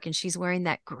the dark, and she's wearing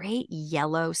that great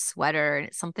yellow sweater, and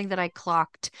it's something that I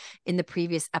clocked in the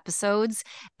previous episodes.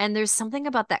 And there's something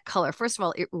about that color. First of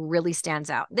all, it really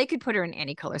stands out. They could put her in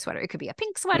any color sweater. It could be a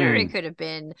pink sweater, it Mm. could have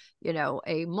been,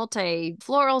 a multi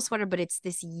floral sweater, but it's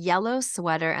this yellow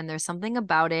sweater, and there's something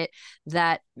about it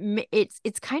that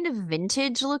it's kind of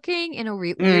vintage looking in a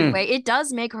weird Mm. way. It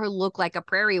does make her look like a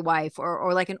prairie wife, or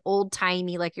like an old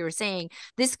timey, like you were saying.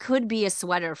 This could be a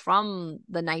sweater from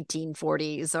the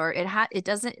 1940s, or it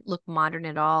doesn't look modern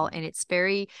at all, and it's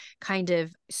very kind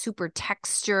of super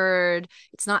textured.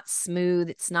 It's not smooth.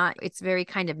 It's very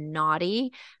kind of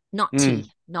Mm.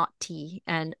 naughty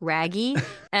and raggy,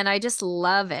 and I just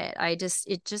love it.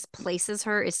 It just places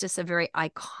her. It's just a very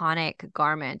iconic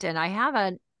garment, and I have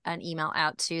an email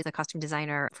out to the costume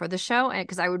designer for the show, and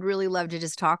because I would really love to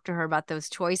just talk to her about those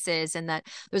choices, and that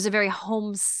there's a very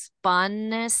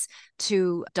homespunness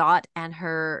to Dot and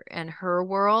her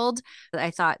world. I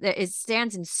thought that it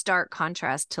stands in stark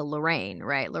contrast to Lorraine,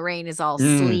 right? Lorraine is all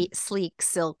Mm. sleek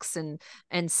silks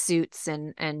and suits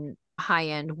and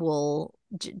high-end wool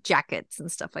jackets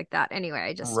and stuff like that. Anyway,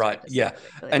 I Right. just Yeah.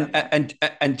 really love And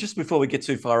that. and just before we get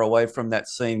too far away from that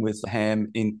scene with Ham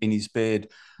in his bed,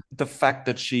 the fact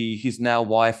that his now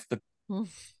wife,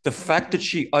 the fact that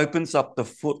she opens up the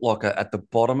footlocker at the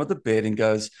bottom of the bed and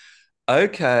goes,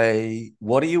 "Okay,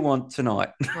 what do you want tonight?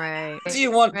 Right. do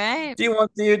you want Right. do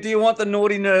you want the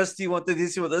naughty nurse? Do you want the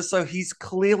this? You want this?" So he's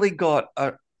clearly got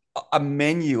a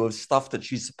menu of stuff that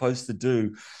she's supposed to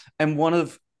do, and one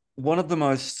of the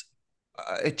most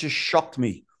it just shocked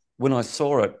me when I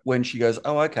saw it when she goes,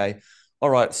 "Oh, okay, all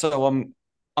right, so I'm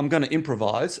going to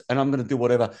improvise and I'm going to do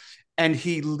whatever," and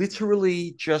he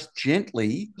literally just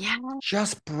gently Yeah.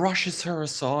 just brushes her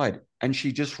aside, and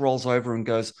she just rolls over and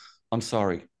goes, "I'm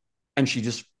sorry," and she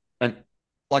just and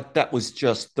like that was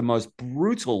just the most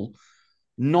brutal,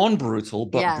 non-brutal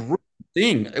but Yeah. brutal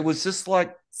thing. It was just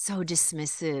like So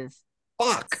dismissive.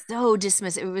 fuck. So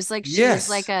dismissive. It was like she was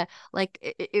like Yes, a like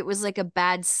it was like a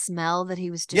bad smell that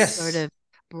he was just sort yes. of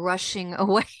brushing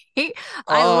away.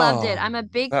 I loved it. Oh, I'm a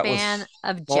big that fan was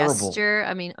of horrible. gesture.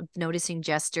 I mean, of noticing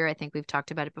gesture. I think we've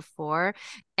talked about it before.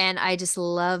 And I just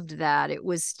loved that. It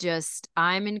was just,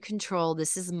 I'm in control.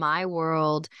 This is my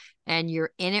world. And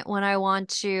you're in it when I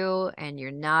want you, and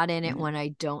you're not in it Yeah, when I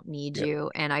don't need yeah.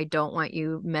 you. And I don't want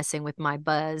you messing with my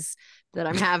buzz that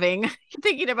I'm having,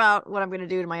 thinking about what I'm going to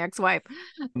do to my ex-wife.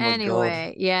 Oh my God.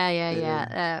 Anyway, yeah, Yeah. yeah.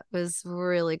 That was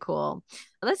really cool.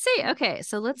 Let's see. Okay,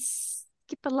 so let's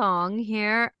skip along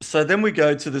here. So then we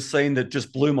go to the scene that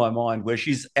just blew my mind, where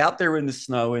she's out there in the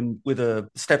snow and with a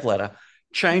stepladder,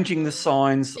 changing the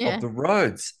signs of Yeah, the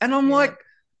roads. And I'm yeah. like,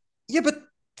 yeah, but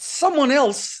someone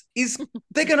else is,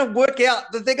 they're going to work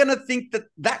out that they're going to think that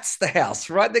that's the house,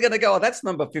 right? They're going to go, oh, that's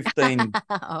number 15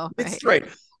 Oh, Fifth right. Street.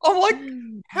 I'm like,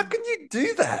 how can you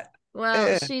do that? Well,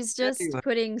 Yeah. she's just Anyway.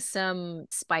 putting some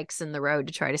spikes in the road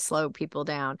to try to slow people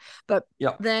down. But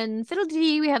Yeah. then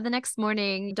fiddle-dee, we have the next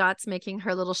morning. Dot's making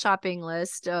her little shopping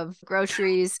list of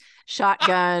groceries,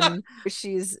 shotgun.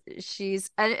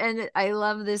 And I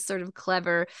love this sort of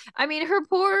clever. I mean, her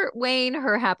poor Wayne,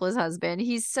 her hapless husband,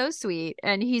 he's so sweet.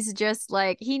 And he's just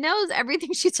like, he knows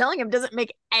everything she's telling him doesn't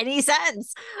make any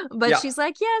sense. But Yeah. she's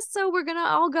like, yes, so we're gonna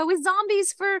all go with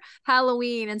zombies for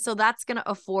Halloween. And so that's gonna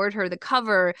afford her the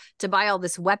cover to buy all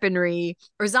this weaponry,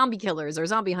 or zombie killers or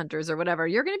zombie hunters or whatever.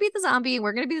 You're going to be the zombie and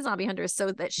we're going to be the zombie hunters,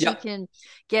 so that she Yeah. can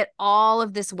get all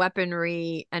of this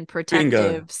weaponry and Bingo.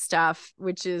 protective stuff,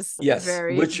 which is Yes,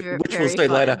 very, which we'll very see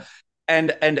later.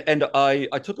 fun. And I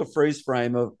took a freeze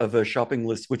frame of her shopping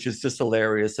list, which is just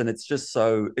hilarious, and it's just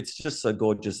so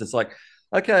gorgeous. It's like,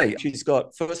 okay, she's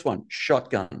got first one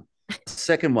shotgun,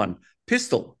 second one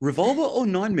pistol, revolver or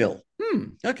 9 mil.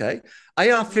 Okay,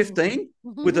 AR-15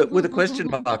 with a question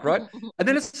mark, right? And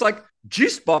then it's like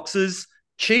juice boxes,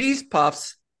 cheese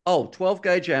puffs. Oh, 12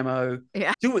 gauge ammo.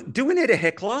 Yeah. Do we need a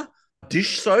heckler?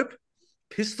 Dish soap,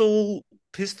 pistol,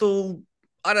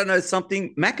 I don't know,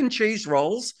 something, mac and cheese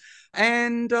rolls,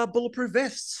 and bulletproof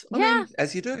vests. I Yeah. mean,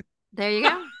 as you do. There you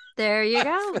go. There you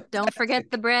go. Don't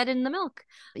forget the bread and the milk.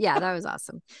 Yeah, that was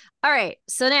awesome. All right.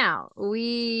 So now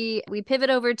we pivot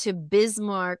over to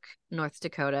Bismarck, North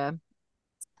Dakota.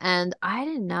 And I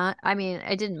did not, I mean,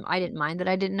 I didn't mind that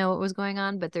I didn't know what was going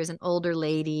on, but there's an older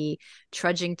lady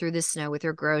trudging through the snow with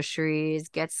her groceries,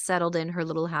 gets settled in her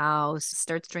little house,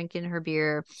 starts drinking her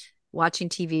beer, watching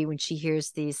TV when she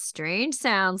hears these strange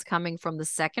sounds coming from the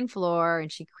second floor,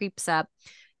 and she creeps up.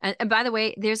 And by the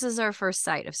way, this is our first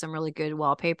sight of some really good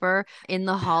wallpaper in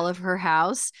the hall of her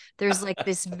house. There's like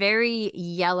this very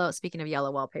yellow, speaking of yellow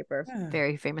wallpaper,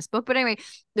 very famous book. But anyway,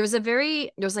 there's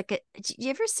like you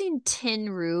ever seen tin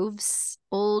roofs,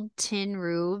 old tin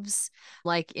roofs,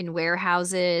 like in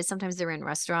warehouses? Sometimes they're in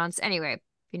restaurants. Anyway,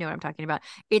 you know what I'm talking about.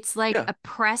 It's like Yeah. a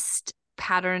pressed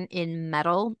pattern in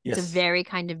metal. It's a Yes. very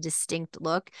kind of distinct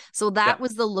look. So that Yeah.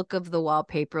 was the look of the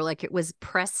wallpaper. Like it was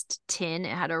pressed tin.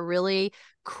 It had a really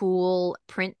cool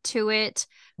print to it,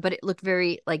 but it looked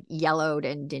very like yellowed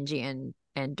and dingy and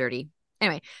dirty.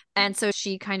 Anyway, and so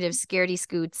she kind of scaredy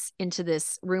scoots into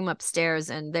this room upstairs,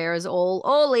 and there's old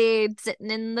Ole sitting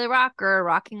in the rocker,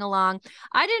 rocking along.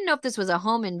 I didn't know if this was a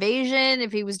home invasion,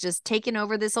 if he was just taking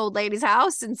over this old lady's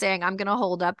house and saying, "I'm gonna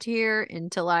hold up here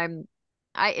until I'm."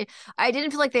 I I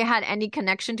didn't feel like they had any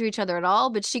connection to each other at all,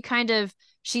 but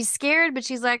she's scared, but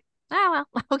she's like, "Oh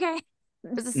well, okay."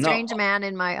 There's a strange No, man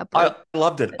in my upper. I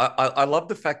loved it. I love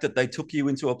the fact that they took you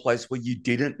into a place where you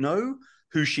didn't know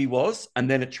who she was, and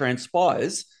then it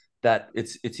transpires that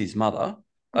it's his mother.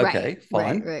 Right, Okay, right,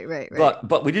 fine, right, right, right.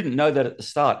 but we didn't know that at the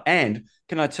start. And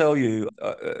can I tell you,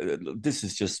 this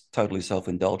is just totally self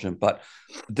indulgent, but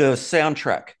the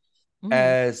soundtrack. Mm.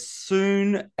 As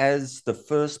soon as the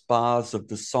first bars of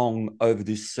the song over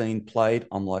this scene played,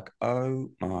 I'm like,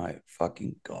 oh my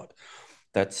fucking God.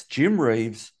 That's Jim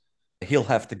Reeves. He'll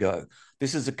have to go.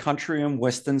 This is a country and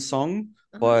western song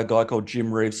Uh-huh. by a guy called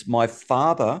Jim Reeves. My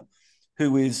father,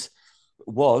 who he's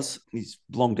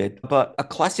long dead, but a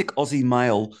classic Aussie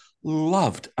male,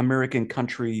 loved American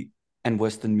country and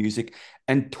western music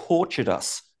and tortured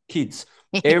us kids.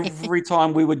 Every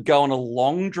time we would go on a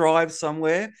long drive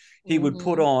somewhere, he would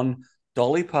put Hmm. on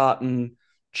Dolly Parton,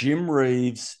 Jim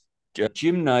Reeves,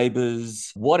 Jim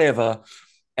Neighbors, whatever.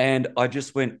 And I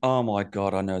just went, oh my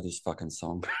God, I know this fucking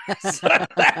song. So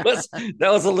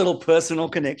that was a little personal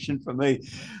connection for me.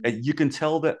 You can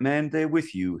tell that man there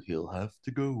with you. He'll have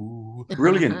to go.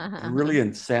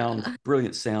 Brilliant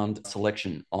sound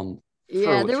selection on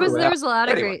Yeah, there throughout. was a lot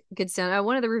of Anyway, great good sound.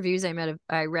 One of the reviews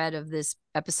I read of this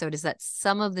episode is that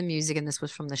some of the music in this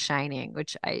was from The Shining,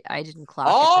 which I didn't clock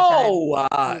at the time. oh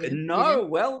You didn't? You no, didn't?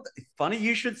 well, funny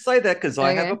you should say that because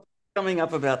I have Okay. a coming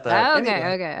up about that. Okay,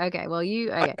 Anyway, okay, okay. Well,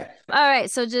 you okay. okay. All right,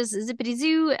 so just zippity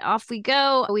zoo, off we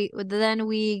go.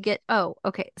 We get oh,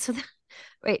 okay. So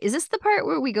wait, is this the part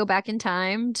where we go back in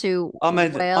time to I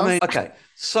mean, Wales? okay.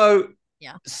 So,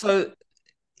 Yeah. so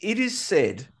it is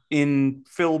said in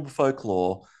film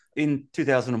folklore in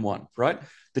 2001, right?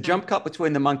 The Huh. jump cut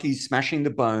between the monkeys smashing the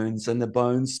bones and the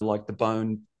bones, like the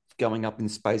bone going up in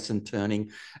space and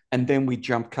turning. And then we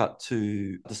jump cut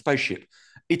to the spaceship.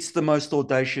 It's the most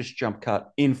audacious jump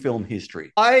cut in film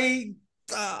history. I'd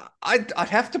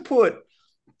have to put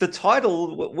the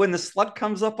title when the slut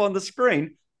comes up on the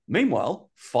screen. Meanwhile,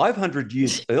 500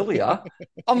 years earlier,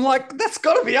 I'm like, that's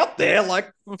got to be up there. Like,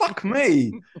 fuck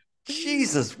me.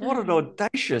 Jesus, what an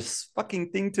audacious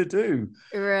fucking thing to do.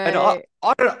 And Right.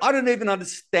 I don't even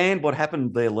understand what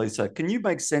happened there, Lisa. Can you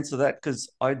make sense of that? Because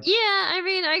Yeah, I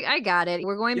mean, I got it.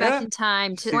 We're yeah, going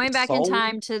six back in soul.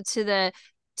 time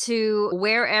to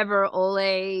wherever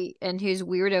Ole and his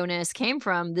weirdo-ness came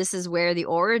from. This is where the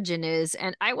origin is.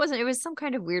 And I wasn't, it was some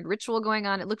kind of weird ritual going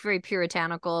on. It looked very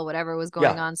puritanical, whatever was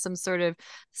going Yeah, on, some sort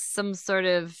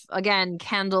of, again,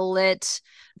 candlelit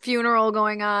funeral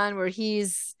going on where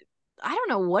I don't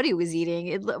know what he was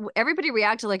eating. Everybody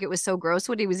reacted like it was so gross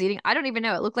what he was eating. I don't even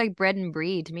know. It looked like bread and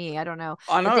brie to me. I don't know.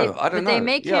 I know. I don't But they know.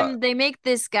 make Yeah, they make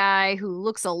this guy who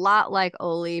looks a lot like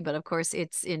Oli, but of course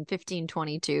it's in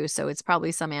 1522, so it's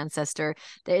probably some ancestor.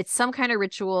 It's some kind of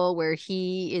ritual where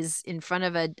he is in front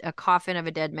of a coffin of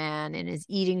a dead man and is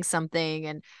eating something,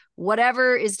 and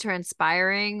whatever is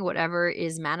transpiring, whatever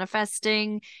is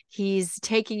manifesting, he's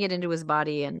taking it into his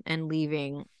body and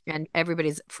leaving, and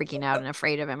everybody's freaking out and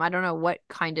afraid of him. I don't know what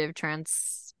kind of I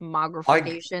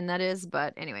transmogrification that is,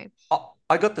 but anyway.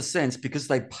 I got the sense because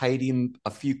they paid him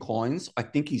a few coins. I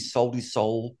think he sold his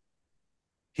soul.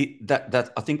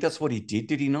 That I think that's what he did.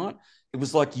 Did he not? It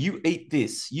was like you eat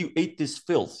this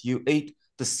filth, you eat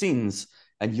the sins,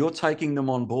 and you're taking them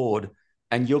on board.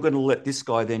 and you're going to let this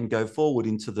guy then go forward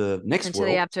into the next Into the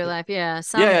world. afterlife. Yeah. Yeah,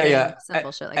 Something. yeah. Some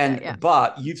bullshit like that. And Yeah.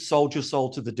 but you've sold your soul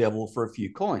to the devil for a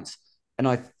few coins. And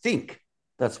I think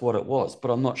that's what it was, but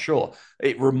I'm not sure.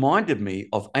 It reminded me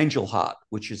of Angel Heart,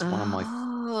 which is one of my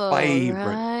Oh,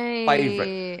 favorite,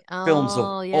 favorite right. films of Oh,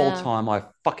 all yeah. time. I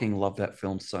fucking love that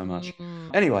film so much.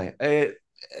 Mm. Anyway,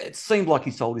 it seemed like he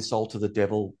sold his soul to the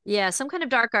devil. Yeah, some kind of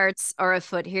dark arts are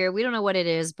afoot here. We don't know what it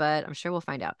is, but I'm sure we'll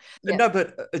find out. Yeah. No,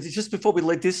 but just before we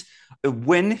leave this,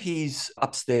 when he's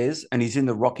upstairs and he's in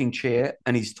the rocking chair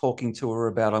and he's talking to her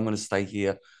about, I'm going to stay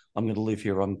here, I'm going to live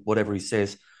here, on whatever he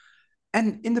says.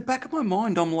 And in the back of my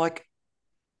mind, I'm like,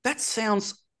 that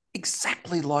sounds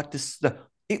exactly like this.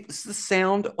 It was the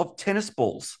sound of tennis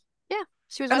balls. Yeah.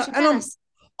 She was And, watching and I'm, tennis.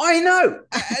 I know.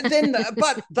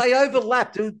 But they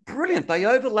overlapped. It was brilliant. They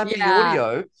overlapped the Yeah.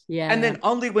 audio. And Yeah. then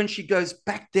only when she goes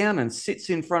back down and sits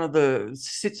in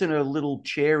her little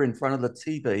chair in front of the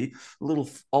TV, a little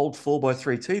old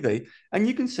 4x3 TV, and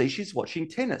you can see she's watching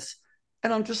tennis.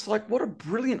 And I'm just like, what a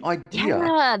brilliant idea.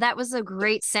 Yeah, that was a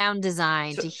great sound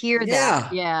design to hear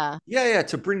that. Yeah. Yeah. Yeah,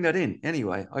 to bring that in.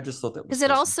 Anyway, I just thought that Because was it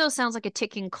awesome. also sounds like a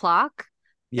ticking clock.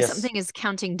 Yes. Something is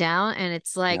counting down, and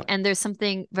it's like, Yeah. and there's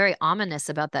something very ominous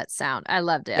about that sound. I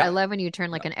loved it. I Yeah. love when you turn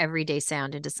Yeah. like an everyday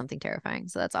sound into something terrifying.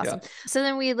 So that's awesome. Yeah. So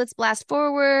then let's blast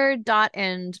forward. Dot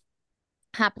and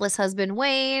hapless husband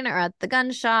Wayne are at the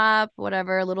gun shop,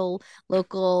 whatever, little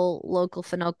local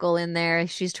finocle in there.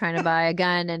 She's trying to buy a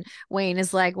gun, and Wayne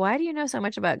is like, "Why do you know so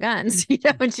much about guns?"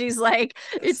 And she's like,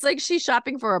 "It's like she's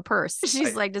shopping for a purse."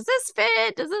 She's like, "Does this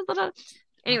fit? Does this?"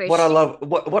 Anyway, What I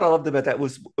loved about that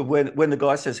was when the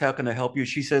guy says, "How can I help you?"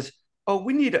 She says, "Oh,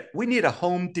 we need a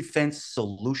home defense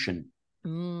solution."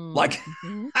 mm, Like,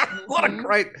 mhm, what a mhm.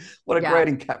 great what a Yeah, great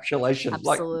encapsulation.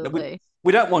 Like, we, absolutely.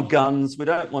 we don't want guns, we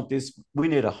don't want this. We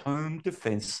need a home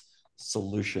defense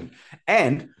solution.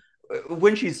 And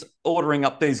when she's ordering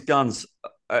up these guns,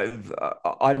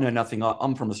 I know nothing.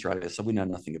 I'm from Australia, so we know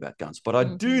nothing about guns. But I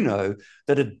do Hmm. know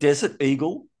that a Desert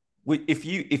Eagle, if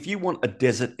you want a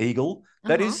Desert Eagle,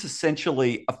 that Uh-huh. is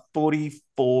essentially a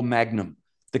 44 Magnum.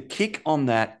 The kick on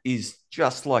that is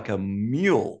just like a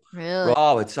mule. Really? Right?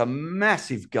 Oh, it's a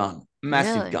massive gun,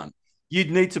 massive Really? gun.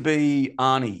 You'd need to be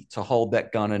Arnie to hold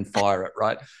that gun and fire it,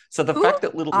 right? So the Who? fact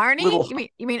that little Arnie? little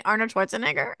You mean Arnold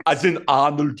Schwarzenegger? as in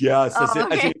Arnold, yes, as in Oh,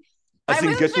 as in okay. I as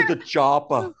in wasn't get to sure. the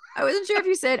chopper. I wasn't sure if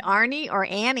you said Arnie or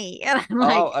Annie. And I'm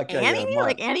like, Oh, okay, Annie? yeah, my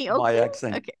Like Annie my Oakley?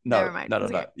 accent. Okay, never No, mind. no, no,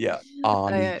 It's no. okay. Yeah,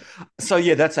 Arnie. Okay. So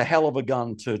yeah, that's a hell of a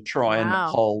gun to try and Wow.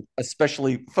 hold,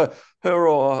 especially for her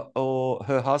or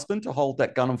her husband to hold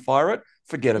that gun and fire it.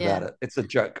 Forget about Yeah. it. It's a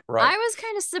joke, right? I was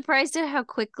kind of surprised at how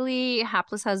quickly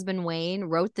hapless husband Wayne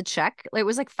wrote the check. It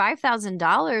was like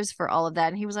 $5,000 for all of that.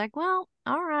 And he was like, well,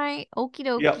 all right, okie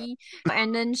Yep. dokie.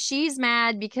 And then she's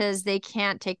mad because they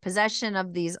can't take possession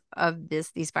of these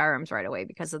firearms right away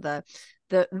because of the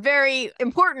very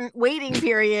important waiting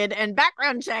period and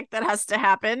background check that has to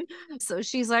happen. So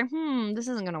she's like, this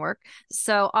isn't gonna work.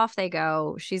 So off they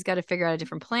go. She's got to figure out a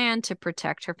different plan to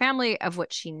protect her family of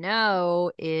what she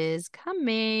know is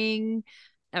coming.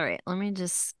 All right, let me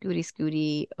just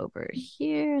scooty over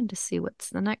here to see what's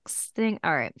the next thing.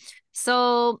 All right.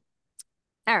 So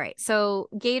all right. So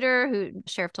Gator, who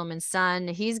Sheriff Tillman's son,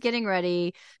 he's getting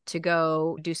ready to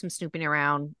go do some snooping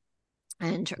around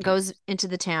and goes into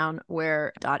the town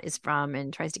where Dot is from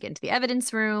and tries to get into the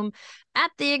evidence room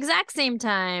at the exact same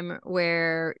time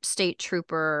where State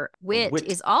Trooper Witt Wit.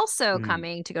 is also Mm.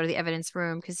 coming to go to the evidence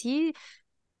room because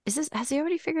has he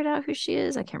already figured out who she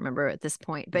is? I can't remember at this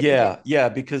point, but Yeah,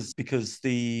 because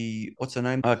the what's her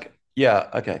name? Okay. Yeah,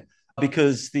 okay.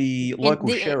 Because the in local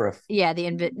the sheriff. yeah,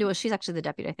 well, she's actually the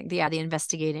deputy, I think. The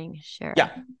investigating sheriff.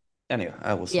 Yeah. Anyway,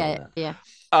 I will say Yeah, that.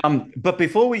 yeah. But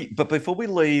before we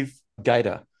leave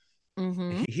Gator,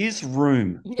 Mm-hmm. his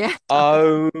room. Yeah.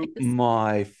 Oh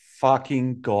my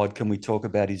fucking God. Can we talk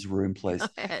about his room, Go please?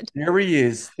 ahead. There he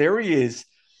is. There he is.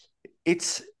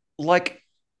 It's like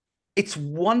it's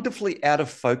wonderfully out of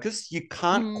focus. You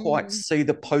can't quite Mm, see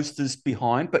the posters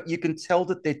behind, but you can tell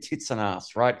that they're tits and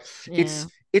ass, right? yeah.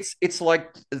 It's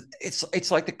like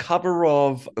the cover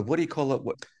of what do you call it?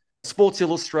 Sports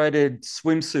Illustrated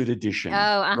swimsuit Oh, edition,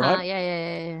 uh-huh. right?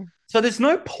 Yeah. So there's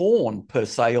no porn per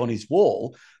se on his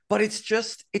wall, but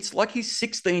it's like he's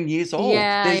 16 years old.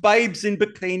 Yeah. There's babes in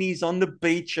bikinis on the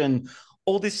beach and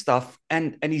all this stuff.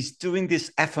 And he's doing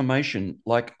this affirmation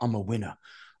like, I'm a winner.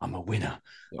 I'm a winner.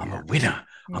 I'm a Yeah. winner.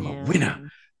 I'm a Yeah.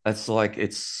 winner. It's like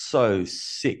it's so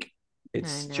sick. I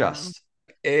It's know. just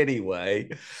anyway.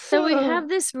 So we have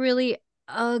this really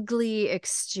ugly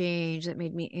exchange that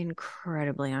made me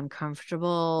incredibly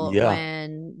uncomfortable Yeah.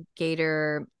 when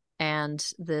Gator and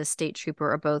the state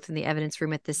trooper are both in the evidence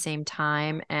room at the same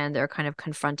time, and they're kind of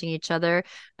confronting each other.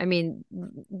 I mean,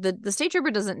 the state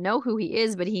trooper doesn't know who he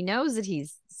is, but he knows that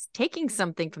he's taking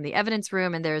something from the evidence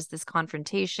room, and there's this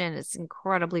confrontation. It's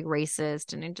incredibly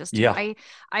racist, and Yeah.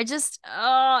 I just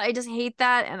hate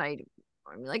that. And I'm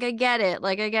like, I get it.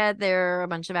 Like, I get they're a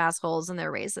bunch of assholes and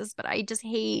they're racist, but I just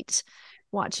hate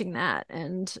watching that.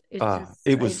 And It I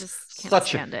was just can't such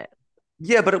a stand it.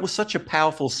 Yeah, but it was such a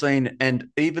powerful scene. And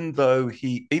even though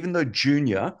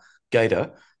Junior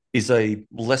Gator is a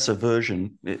lesser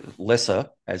version, lesser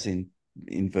as in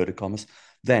inverted commas,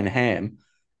 than Ham,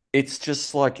 it's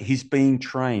just like he's being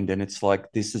trained, and it's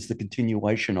like this is the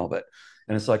continuation of it.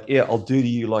 And it's like, yeah, I'll do to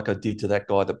you like I did to that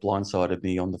guy that blindsided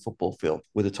me on the football field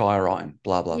with a tire iron,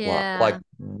 blah, blah, blah. Like, Yeah.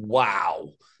 wow,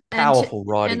 And powerful and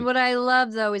writing. what I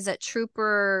love though is that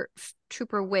Trooper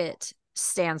Wit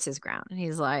stands his ground. And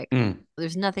he's like, Mm,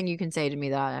 there's nothing you can say to me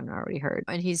that I haven't already heard.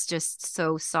 And he's just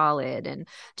so solid, and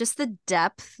just the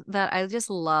depth that I just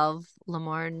love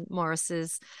Lamorne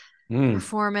Morris's mm.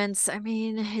 performance. I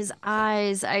mean, his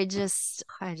eyes, I just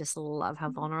love how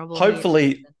vulnerable he is.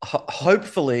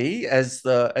 Hopefully, as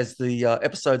the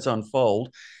episodes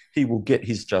unfold, he will get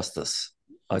his justice.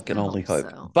 I can I only hope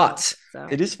hope. so. I hope But so.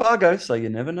 it is Fargo, so you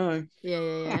never know. Yeah,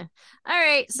 yeah, yeah. All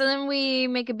right. So then we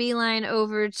make a beeline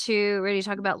over to ready to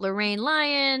talk about Lorraine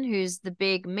Lyon, who's the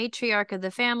big matriarch of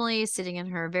the family, sitting in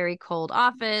her very cold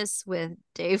office with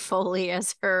Dave Foley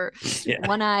as her Yeah.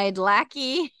 one-eyed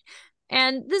lackey.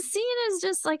 And the scene is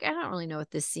just like, I don't really know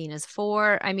what this scene is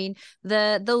for. I mean,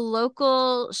 the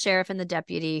local sheriff and the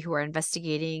deputy who are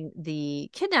investigating the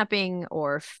kidnapping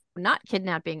or not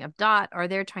kidnapping of Dot are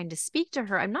there trying to speak to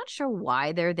her. I'm not sure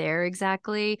why they're there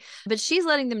exactly, but she's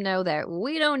letting them know that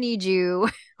we don't need you.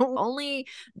 Only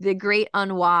the great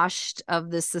unwashed of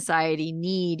this society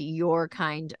need your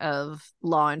kind of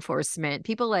law enforcement.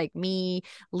 People like me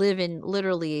live in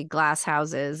literally glass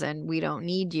houses, and we don't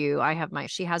need you.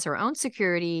 She has her own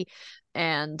security.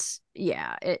 And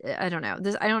yeah, I don't know.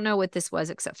 I don't know what this was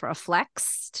except for a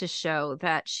flex to show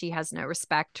that she has no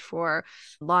respect for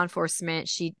law enforcement.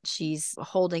 She's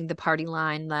holding the party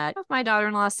line that if my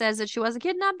daughter-in-law says that she wasn't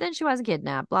kidnapped, then she wasn't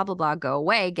kidnapped. Blah blah blah. Go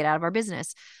away. Get out of our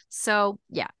business. So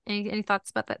yeah. Any thoughts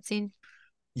about that scene?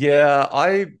 Yeah,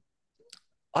 I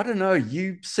don't know.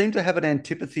 You seem to have an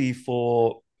antipathy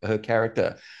for her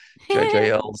character,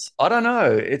 JJL's. I don't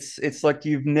know. It's like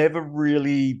you've never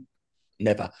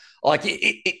like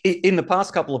in the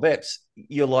past couple of eps,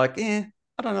 you're like, I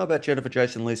don't know about Jennifer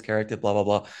Jason Leigh's character, blah blah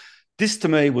blah. This to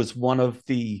me was one of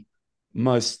the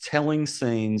most telling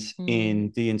scenes Mm.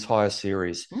 in the entire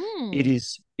series. Mm.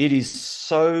 It is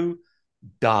so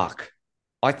dark.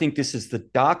 I think this is the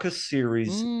darkest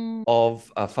series Mm.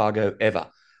 of Fargo ever.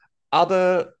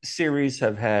 Other series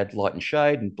have had light and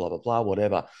shade and blah blah blah,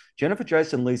 whatever. Jennifer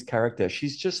Jason Leigh's character,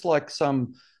 she's just like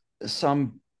some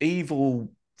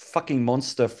evil fucking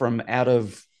monster from out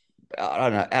of I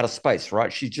don't know, out of space,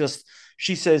 right?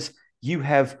 She says you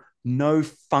have no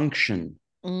function,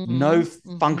 no Mm-hmm.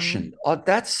 Mm-hmm. function. Oh,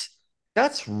 that's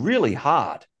really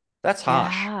hard. That's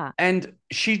harsh, Yeah. and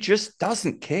she just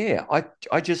doesn't care.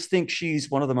 I just think she's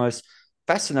one of the most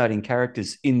fascinating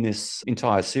characters in this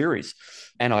entire series.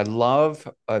 And I know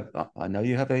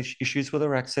you have issues with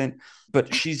her accent,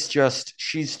 but she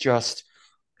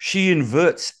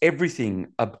inverts everything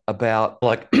about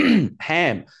like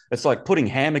Ham. It's like putting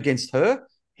Ham against her.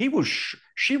 She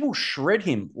will shred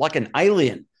him like an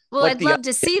alien. Well, Like I'd the love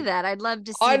to see that. I'd love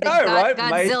to see I the know, right?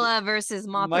 Godzilla versus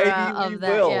Mothra Maybe we of that.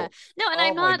 Yeah. will. No, and Oh my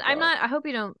I'm God. not, I hope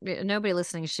you don't, nobody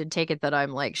listening should take it that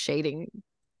I'm like shading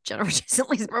Jennifer Jason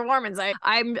Leigh's performance.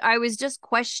 I was just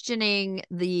questioning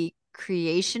the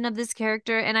creation of this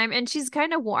character, and she's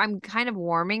I'm kind of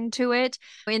warming to it.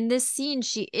 In this scene,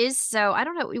 she is so, I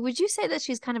don't know, would you say that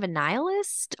she's kind of a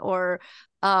nihilist, or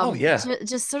Oh yeah.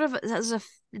 just sort of there's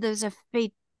a Yeah.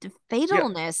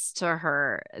 fatalness to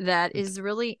her that is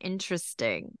really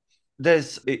interesting.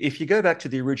 There's if you go back to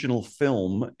the original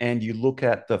film and you look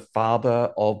at the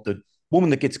father of the woman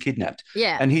that gets kidnapped,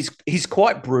 Yeah. and he's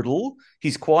quite brutal,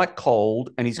 he's quite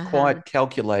cold, and he's Uh-huh. quite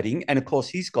calculating, and of course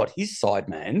he's got his side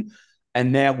man.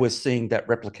 And now we're seeing that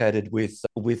replicated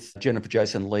with Jennifer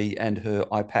Jason Leigh and her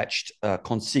eye patched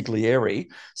consigliere.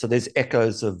 So there's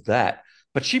echoes of that.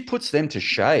 But she puts them to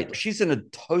shade. She's in a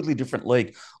totally different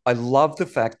league. I love the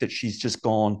fact that she's just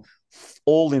gone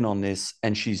all in on this,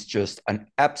 and she's just an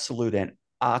absolute and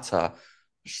utter,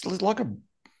 she's like a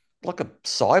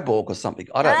cyborg or something.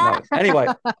 I don't know. Anyway,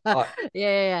 Yeah, yeah,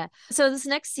 yeah. So this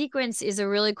next sequence is a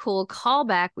really cool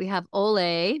callback. We have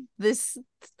Ole, this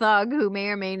thug who may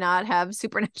or may not have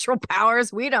supernatural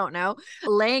powers, we don't know,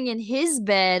 laying in his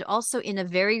bed, also in a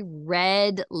very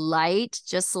red light,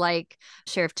 just like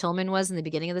Sheriff Tillman was in the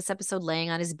beginning of this episode, laying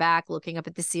on his back, looking up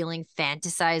at the ceiling,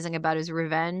 fantasizing about his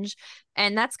revenge.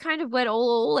 And that's kind of what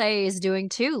Ole is doing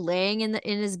too, laying in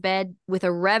his bed with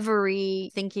a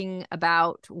reverie, thinking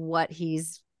about what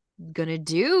he's gonna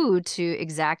do to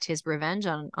exact his revenge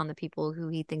on the people who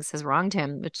he thinks has wronged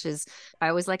him, which is, I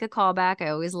always like a callback. I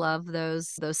always love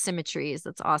those symmetries.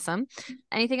 That's awesome.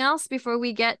 Anything else before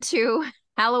we get to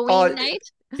Halloween night?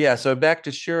 Yeah, so back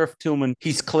to Sheriff Tillman.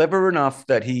 He's clever enough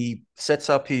that he sets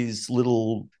up his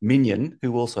little minion,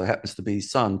 who also happens to be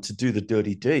his son, to do the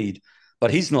dirty deed,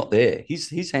 but he's not there.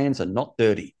 His hands are not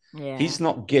dirty. Yeah. He's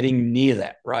not getting near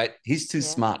that, right? He's too Yeah.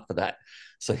 smart for that.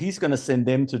 So he's going to send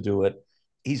them to do it.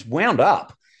 He's wound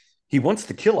up. He wants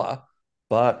to kill her,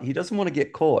 but he doesn't want to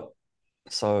get caught.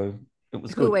 So it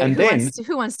was good. Wait, and then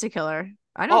who wants to kill her?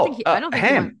 I don't think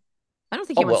Ham.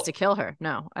 he wants to kill her.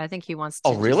 No, I think he wants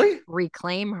to really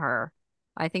reclaim her.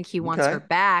 I think he wants her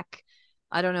back.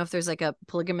 I don't know if there's like a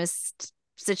polygamist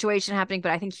situation happening,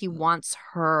 but I think he wants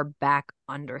her back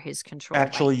under his control.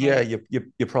 Actually, yeah,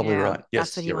 you're probably right.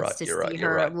 Yes, that's what he wants to see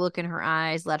her, look in her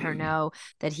eyes, let her know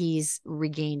that he's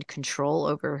regained control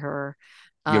over her.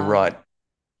 You're right.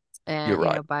 And you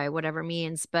know, by whatever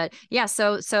means. But yeah,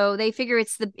 so they figure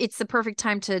it's the perfect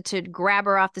time to grab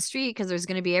her off the street, because there's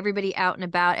going to be everybody out and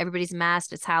about, everybody's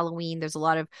masked, it's Halloween, there's a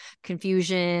lot of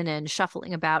confusion and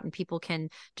shuffling about, and people can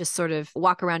just sort of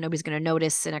walk around, nobody's going to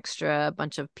notice an extra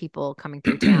bunch of people coming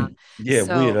through town. Yeah,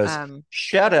 so, weirdos.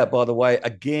 Shout out, by the way,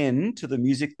 again to the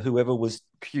music, whoever was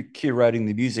curating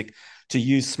the music, to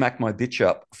use Smack My Bitch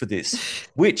Up for this,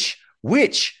 which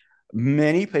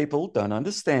many people don't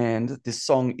understand. This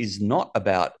song is not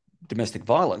about domestic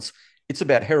violence. It's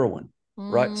about heroin,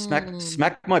 right? Smack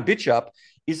My Bitch Up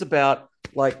is about,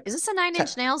 like... Is this a Nine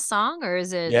Inch Nails song, or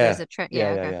is it... Yeah. Is it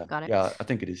yeah. Got it. Yeah, I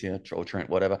think it is, yeah. Or Trent,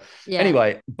 whatever. Yeah.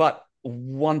 Anyway, but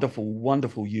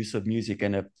wonderful use of music,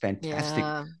 and a fantastic...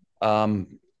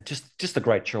 just a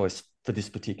great choice for this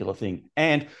particular thing.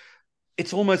 And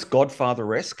it's almost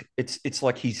Godfather-esque. It's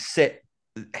like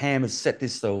Ham has set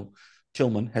this, though...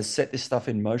 Tillman has set this stuff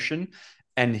in motion,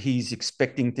 and he's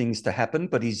expecting things to happen,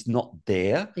 but he's not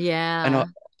there. Yeah. And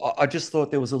I just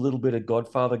thought there was a little bit of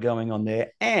Godfather going on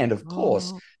there. And of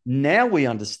course, now we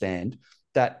understand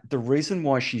that the reason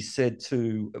why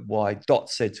Dot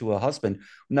said to her husband,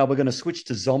 no, we're going to switch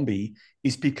to zombie,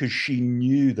 is because she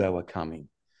knew they were coming.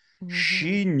 Mm-hmm.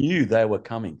 She knew they were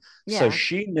coming. Yeah. So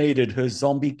she needed her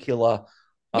zombie killer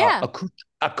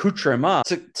accoutrement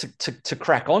to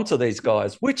crack onto these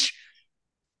guys, which...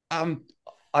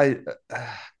 I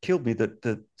killed me that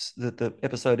the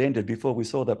episode ended before we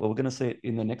saw that, but we're going to see it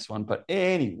in the next one. But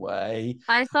anyway,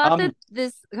 I thought that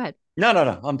this... Go ahead.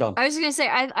 No, I'm done. I was going to say,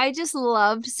 I just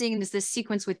loved seeing this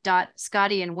sequence with Dot,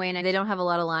 Scotty, and Wayne. They don't have a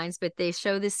lot of lines, but they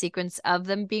show this sequence of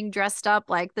them being dressed up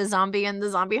like the zombie and the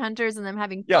zombie hunters, and them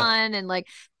having fun, and like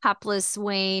hapless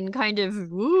Wayne kind of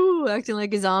acting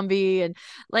like a zombie, and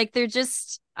like they're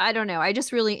just... I don't know. I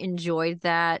just really enjoyed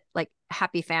that, like,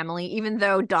 happy family, even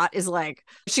though Dot is like,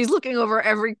 she's looking over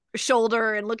every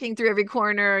shoulder and looking through every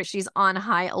corner. She's on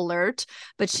high alert,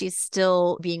 but she's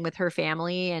still being with her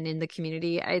family and in the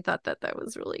community. I thought that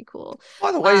was really cool.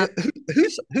 By the way,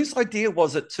 whose idea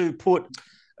was it to put,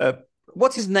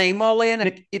 what's his name,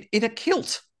 Marlene, in a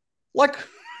kilt? Like...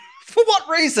 For what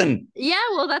reason? Yeah,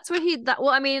 well, that's what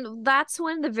that's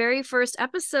when the very first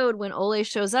episode, when Ole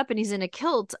shows up and he's in a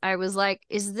kilt, I was like,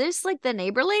 is this like the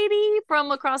neighbor lady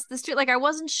from across the street? Like, I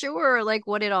wasn't sure like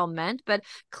what it all meant, but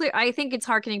I think it's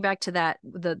harkening back to that,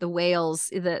 the Wales,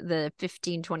 the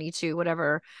 1522,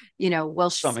 whatever,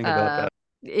 Welsh. Something about that.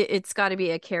 It's got to be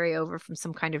a carryover from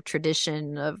some kind of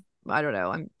tradition of, I don't know,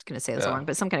 I'm going to say this wrong,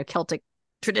 but some kind of Celtic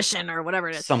tradition or whatever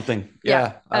it is. Something.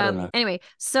 Yeah. I don't know. Anyway,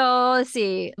 so let's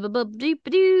see.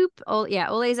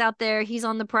 Ole's out there. He's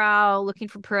on the prowl looking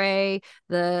for prey.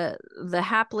 The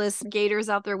hapless Gator's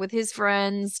out there with his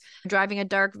friends, driving a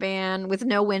dark van with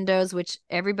no windows, which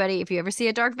everybody, if you ever see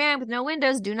a dark van with no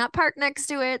windows, do not park next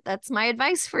to it. That's my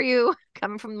advice for you,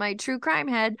 coming from my true crime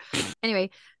head.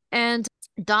 Anyway, and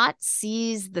Dot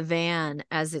sees the van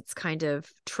as it's kind of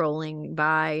trolling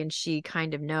by, and she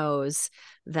kind of knows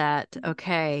that,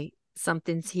 okay,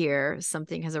 something's here,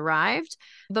 something has arrived.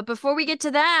 But before we get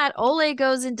to that, Ole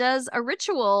goes and does a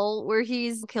ritual where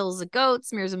he kills a goat,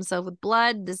 smears himself with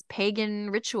blood, this pagan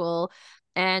ritual,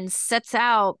 and sets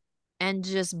out, and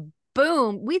just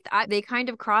boom, they kind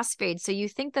of crossfade. So you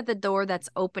think that the door that's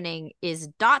opening is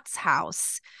Dot's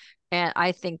house, And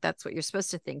I think that's what you're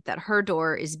supposed to think, that her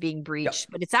door is being Yep. breached,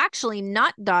 but it's actually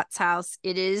not Dot's house.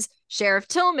 It is Sheriff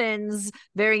Tillman's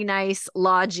very nice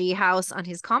lodgy house on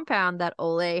his compound that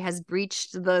Ole has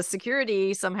breached the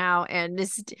security somehow and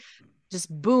is just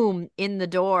boom in the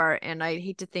door. And I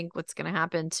hate to think what's going to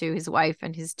happen to his wife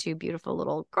and his two beautiful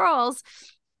little girls.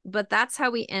 But that's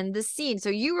how we end the scene. So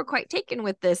you were quite taken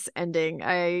with this ending,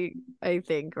 I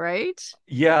think, right?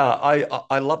 Yeah,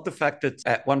 I love the fact that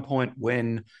at one point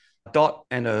when Dot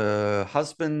and her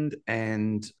husband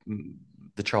and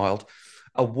the child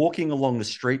are walking along the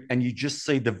street and you just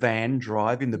see the van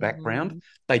drive in the background. Mm-hmm.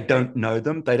 They Right. don't know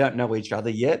them. They don't know each other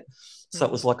yet. So it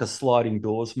Mm-hmm. was like a sliding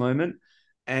doors moment.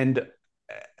 And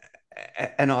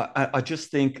I just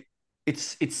think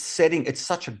it's setting, it's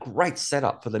such a great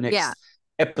setup for the Yeah. next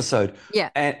episode. Yeah.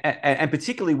 And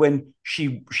particularly when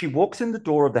she walks in the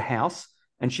door of the house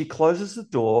and she closes the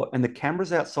door and the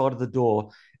camera's outside of the door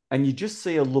and you just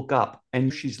see her look up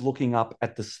and she's looking up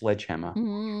at the sledgehammer.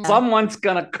 Mm-hmm. Someone's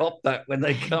gonna cop that when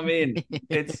they come in.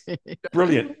 It's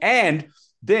brilliant. And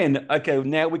then, okay,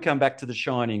 now we come back to The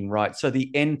Shining, right? So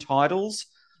the end titles,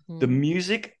 the Mhm.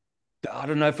 music, I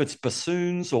don't know if it's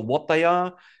bassoons or what they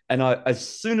are. And as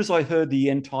soon as I heard the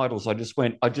end titles, I just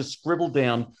scribbled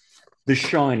down The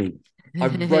Shining. I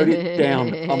wrote it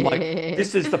down. I'm like,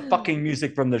 this is the fucking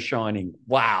music from The Shining.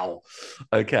 Wow.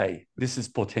 Okay, this is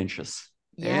portentous.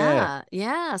 Yeah. Yeah,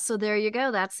 yeah. So there you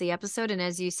go. That's the episode. And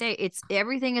as you say, it's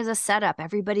everything is a setup.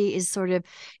 Everybody is sort of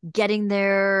getting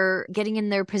in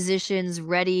their positions,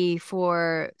 ready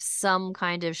for some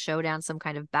kind of showdown, some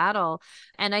kind of battle.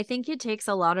 And I think it takes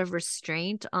a lot of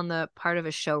restraint on the part of a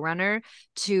showrunner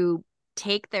to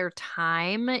take their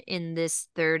time in this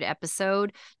third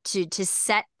episode to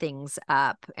set things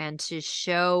up and to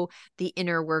show the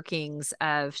inner workings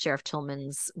of Sheriff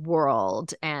Tillman's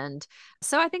world. And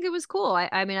so I think it was cool.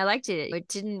 I mean, I liked it. It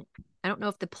didn't, I don't know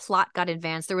if the plot got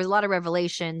advanced. There was a lot of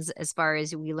revelations as far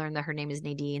as we learned that her name is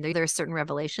Nadine. There are certain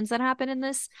revelations that happen in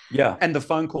this. Yeah. And the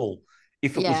phone call,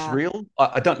 if it was Yeah. real,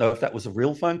 I don't know if that was a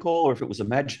real phone call or if it was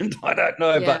imagined. I don't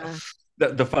know. But Yeah.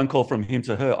 the phone call from him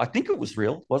to her, I think it was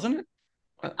real, wasn't it?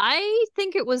 I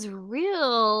think it was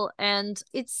real, and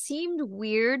it seemed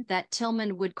weird that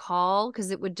Tillman would call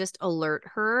because it would just alert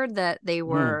her that they Mm.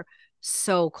 were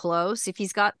so close. If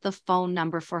he's got the phone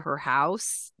number for her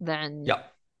house, then Yeah.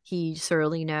 he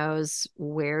surely knows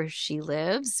where she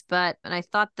lives. But and I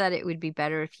thought that it would be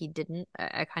better if he didn't.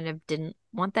 I kind of didn't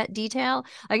want that detail.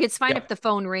 Like it's fine Yeah. if the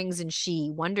phone rings and she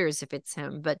wonders if it's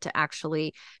him, but to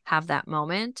actually have that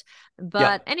moment. Yeah.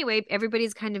 But anyway,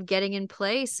 everybody's kind of getting in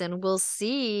place, and we'll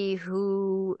see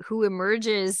who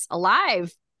emerges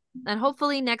alive. And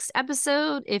hopefully next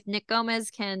episode, if Nick Gomez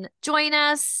can join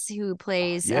us, who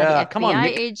plays the Yeah. Come on, FBI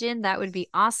Nick. agent, that would be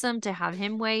awesome to have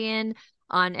him weigh in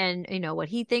on and what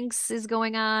he thinks is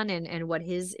going on and what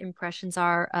his impressions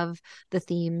are of the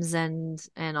themes and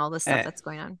all the stuff And, that's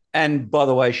going on. and by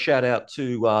the way, shout out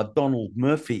to Donald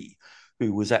Murphy,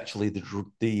 who was actually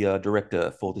the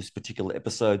director for this particular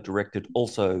episode, directed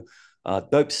also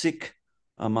Dope Sick,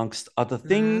 amongst other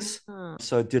things. Ah.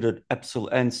 So did it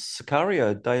absolutely. And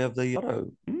Sicario, Day of the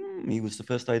Auto, he was the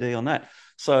first AD on that.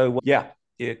 So yeah,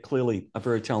 clearly a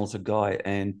very talented guy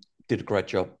and did a great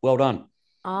job. Well done.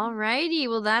 All righty.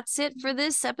 Well, that's it for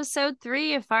this episode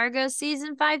 3 of Fargo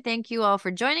season 5. Thank you all for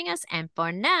joining us. And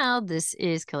for now, this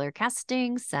is Killer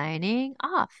Casting signing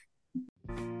off.